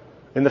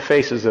in the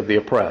faces of the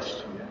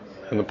oppressed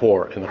and the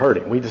poor and the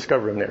hurting. We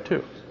discover Him there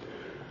too.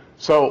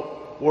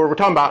 So we're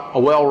talking about a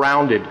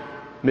well-rounded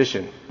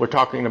mission. We're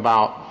talking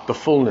about the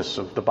fullness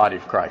of the body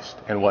of Christ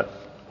and what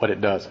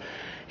it does.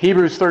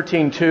 Hebrews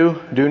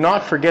 13:2, do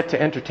not forget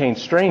to entertain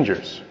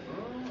strangers.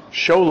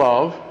 Show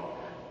love.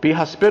 Be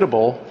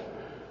hospitable.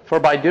 For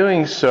by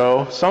doing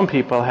so, some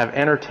people have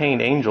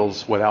entertained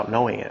angels without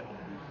knowing it.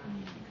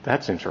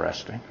 That's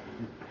interesting.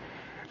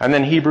 And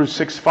then Hebrews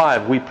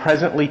 6:5, we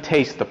presently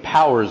taste the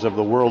powers of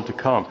the world to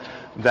come.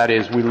 That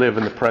is, we live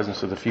in the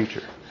presence of the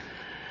future.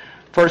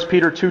 1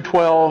 Peter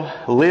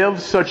 2:12,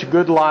 live such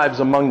good lives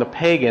among the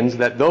pagans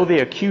that though they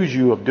accuse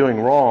you of doing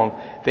wrong,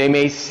 they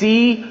may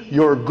see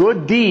your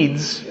good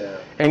deeds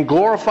and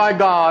glorify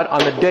God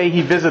on the day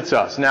He visits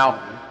us.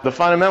 Now, the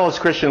fundamentalist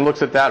Christian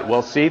looks at that,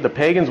 well, see, the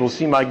pagans will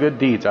see my good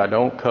deeds. I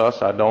don't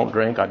cuss, I don't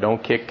drink, I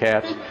don't kick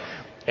cats.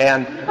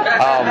 And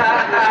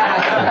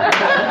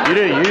you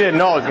didn't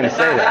know I was going to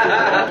say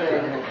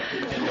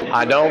that.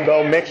 I don't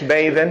go mixed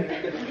bathing.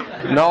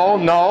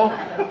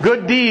 No.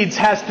 Good deeds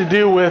has to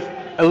do with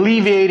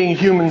alleviating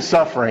human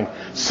suffering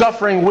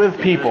with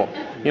people.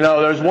 You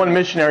know, there's one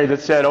missionary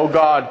that said, oh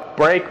God,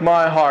 break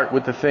my heart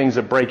with the things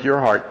that break your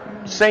heart.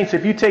 Saints,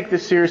 if you take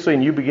this seriously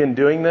and you begin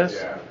doing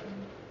this,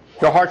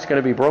 your heart's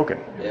going to be broken.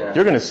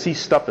 You're going to see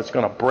stuff that's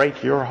going to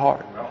break your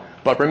heart.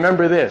 But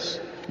remember this,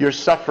 you're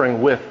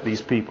suffering with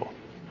these people.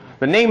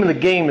 The name of the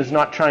game is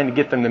not trying to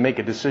get them to make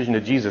a decision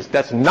to Jesus.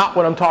 That's not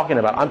what I'm talking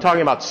about. I'm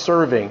talking about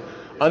serving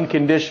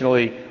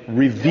unconditionally,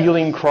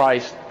 revealing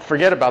Christ.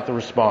 Forget about the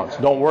response.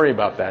 Don't worry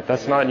about that.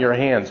 That's not in your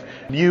hands.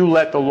 You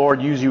let the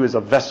Lord use you as a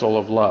vessel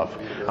of love.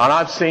 And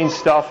I've seen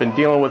stuff in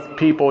dealing with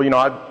people, you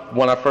know,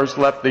 when I first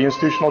left the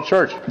institutional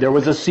church, there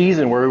was a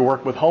season where we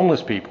worked with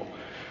homeless people.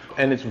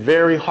 And it's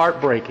very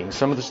heartbreaking,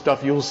 some of the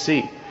stuff you'll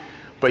see.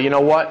 But you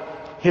know what?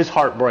 His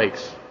heart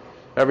breaks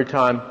every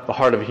time the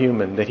heart of a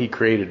human that He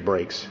created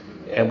breaks.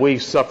 And we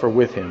suffer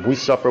with Him. We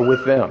suffer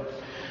with them.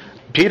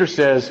 Peter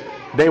says,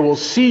 they will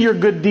see your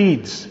good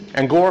deeds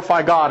and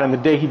glorify God on the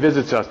day He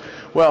visits us.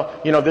 Well,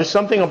 you know, there's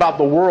something about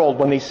the world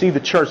when they see the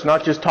church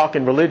not just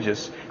talking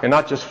religious and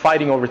not just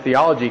fighting over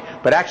theology,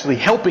 but actually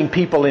helping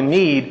people in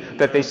need,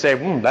 that they say,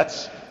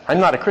 I'm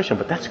not a Christian,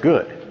 but that's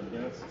good.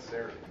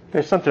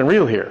 There's something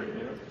real here.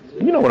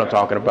 You know what I'm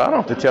talking about. I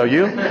don't have to tell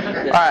you. All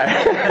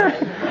right.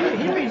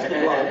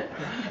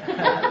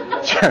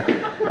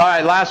 All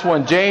right, last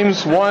one.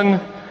 James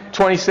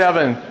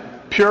 1:27.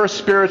 Pure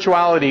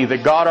spirituality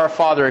that God our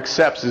Father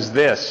accepts is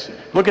this.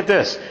 Look at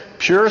this.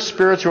 Pure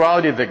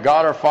spirituality that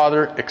God our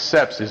Father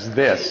accepts is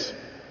this: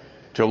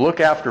 to look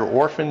after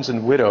orphans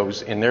and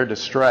widows in their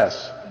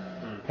distress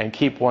and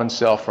keep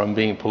oneself from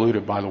being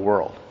polluted by the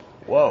world.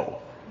 Whoa,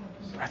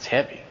 that's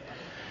heavy.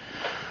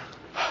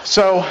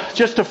 So,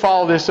 just to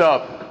follow this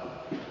up,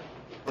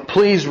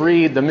 please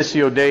read the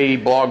Missio Dei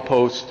blog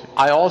post.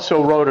 I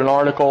also wrote an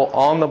article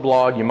on the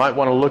blog. You might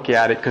want to look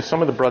at it because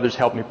some of the brothers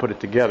helped me put it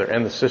together,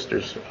 and the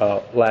sisters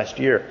last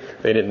year.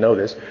 They didn't know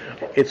this.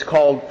 It's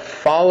called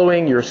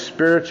Following Your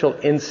Spiritual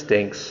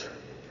Instincts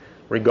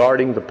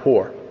Regarding the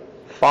Poor.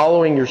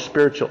 Following Your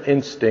Spiritual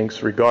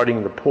Instincts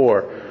Regarding the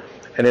Poor.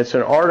 And it's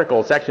an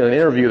article, it's actually an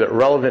interview that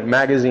Relevant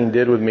Magazine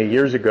did with me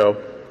years ago,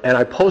 and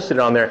I posted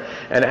it on there.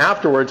 And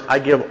afterwards, I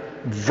give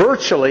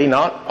virtually,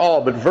 not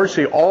all, but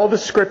virtually all the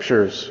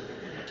scriptures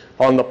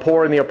on the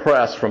poor and the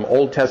oppressed from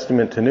Old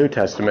Testament to New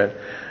Testament.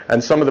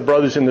 And some of the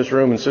brothers in this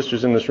room and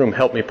sisters in this room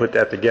helped me put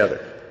that together.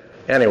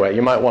 Anyway,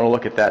 you might want to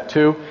look at that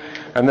too.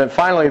 And then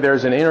finally,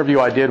 there's an interview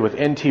I did with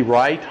N.T.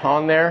 Wright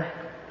on there,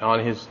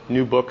 on his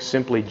new book,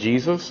 Simply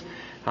Jesus.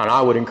 And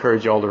I would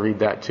encourage you all to read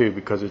that too,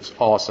 because it's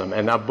awesome.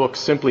 And that book,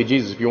 Simply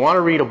Jesus, if you want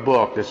to read a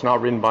book that's not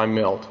written by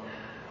Milt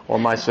or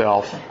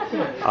myself,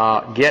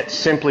 get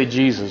Simply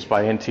Jesus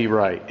by N.T.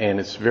 Wright, and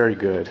it's very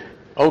good.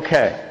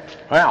 Okay,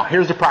 now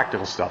here's the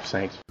practical stuff,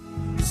 saints.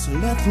 So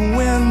let the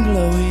wind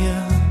blow you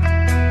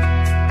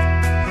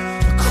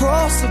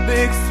across the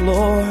big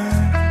floor,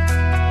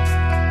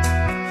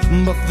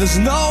 but there's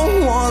no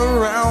one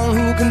around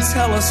who can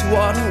tell us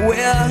what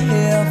we're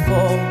here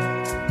for.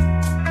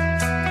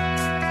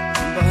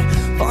 But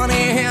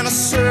funny in a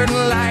certain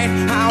light,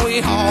 how we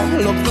all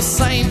look the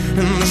same,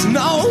 and there's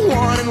no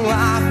one in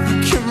life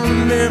who can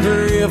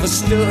remember ever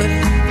stood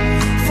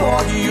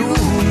for you.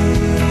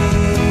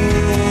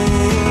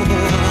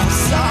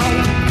 So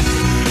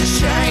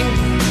shame,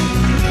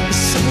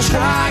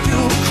 try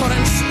you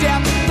couldn't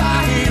step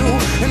by you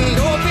and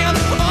go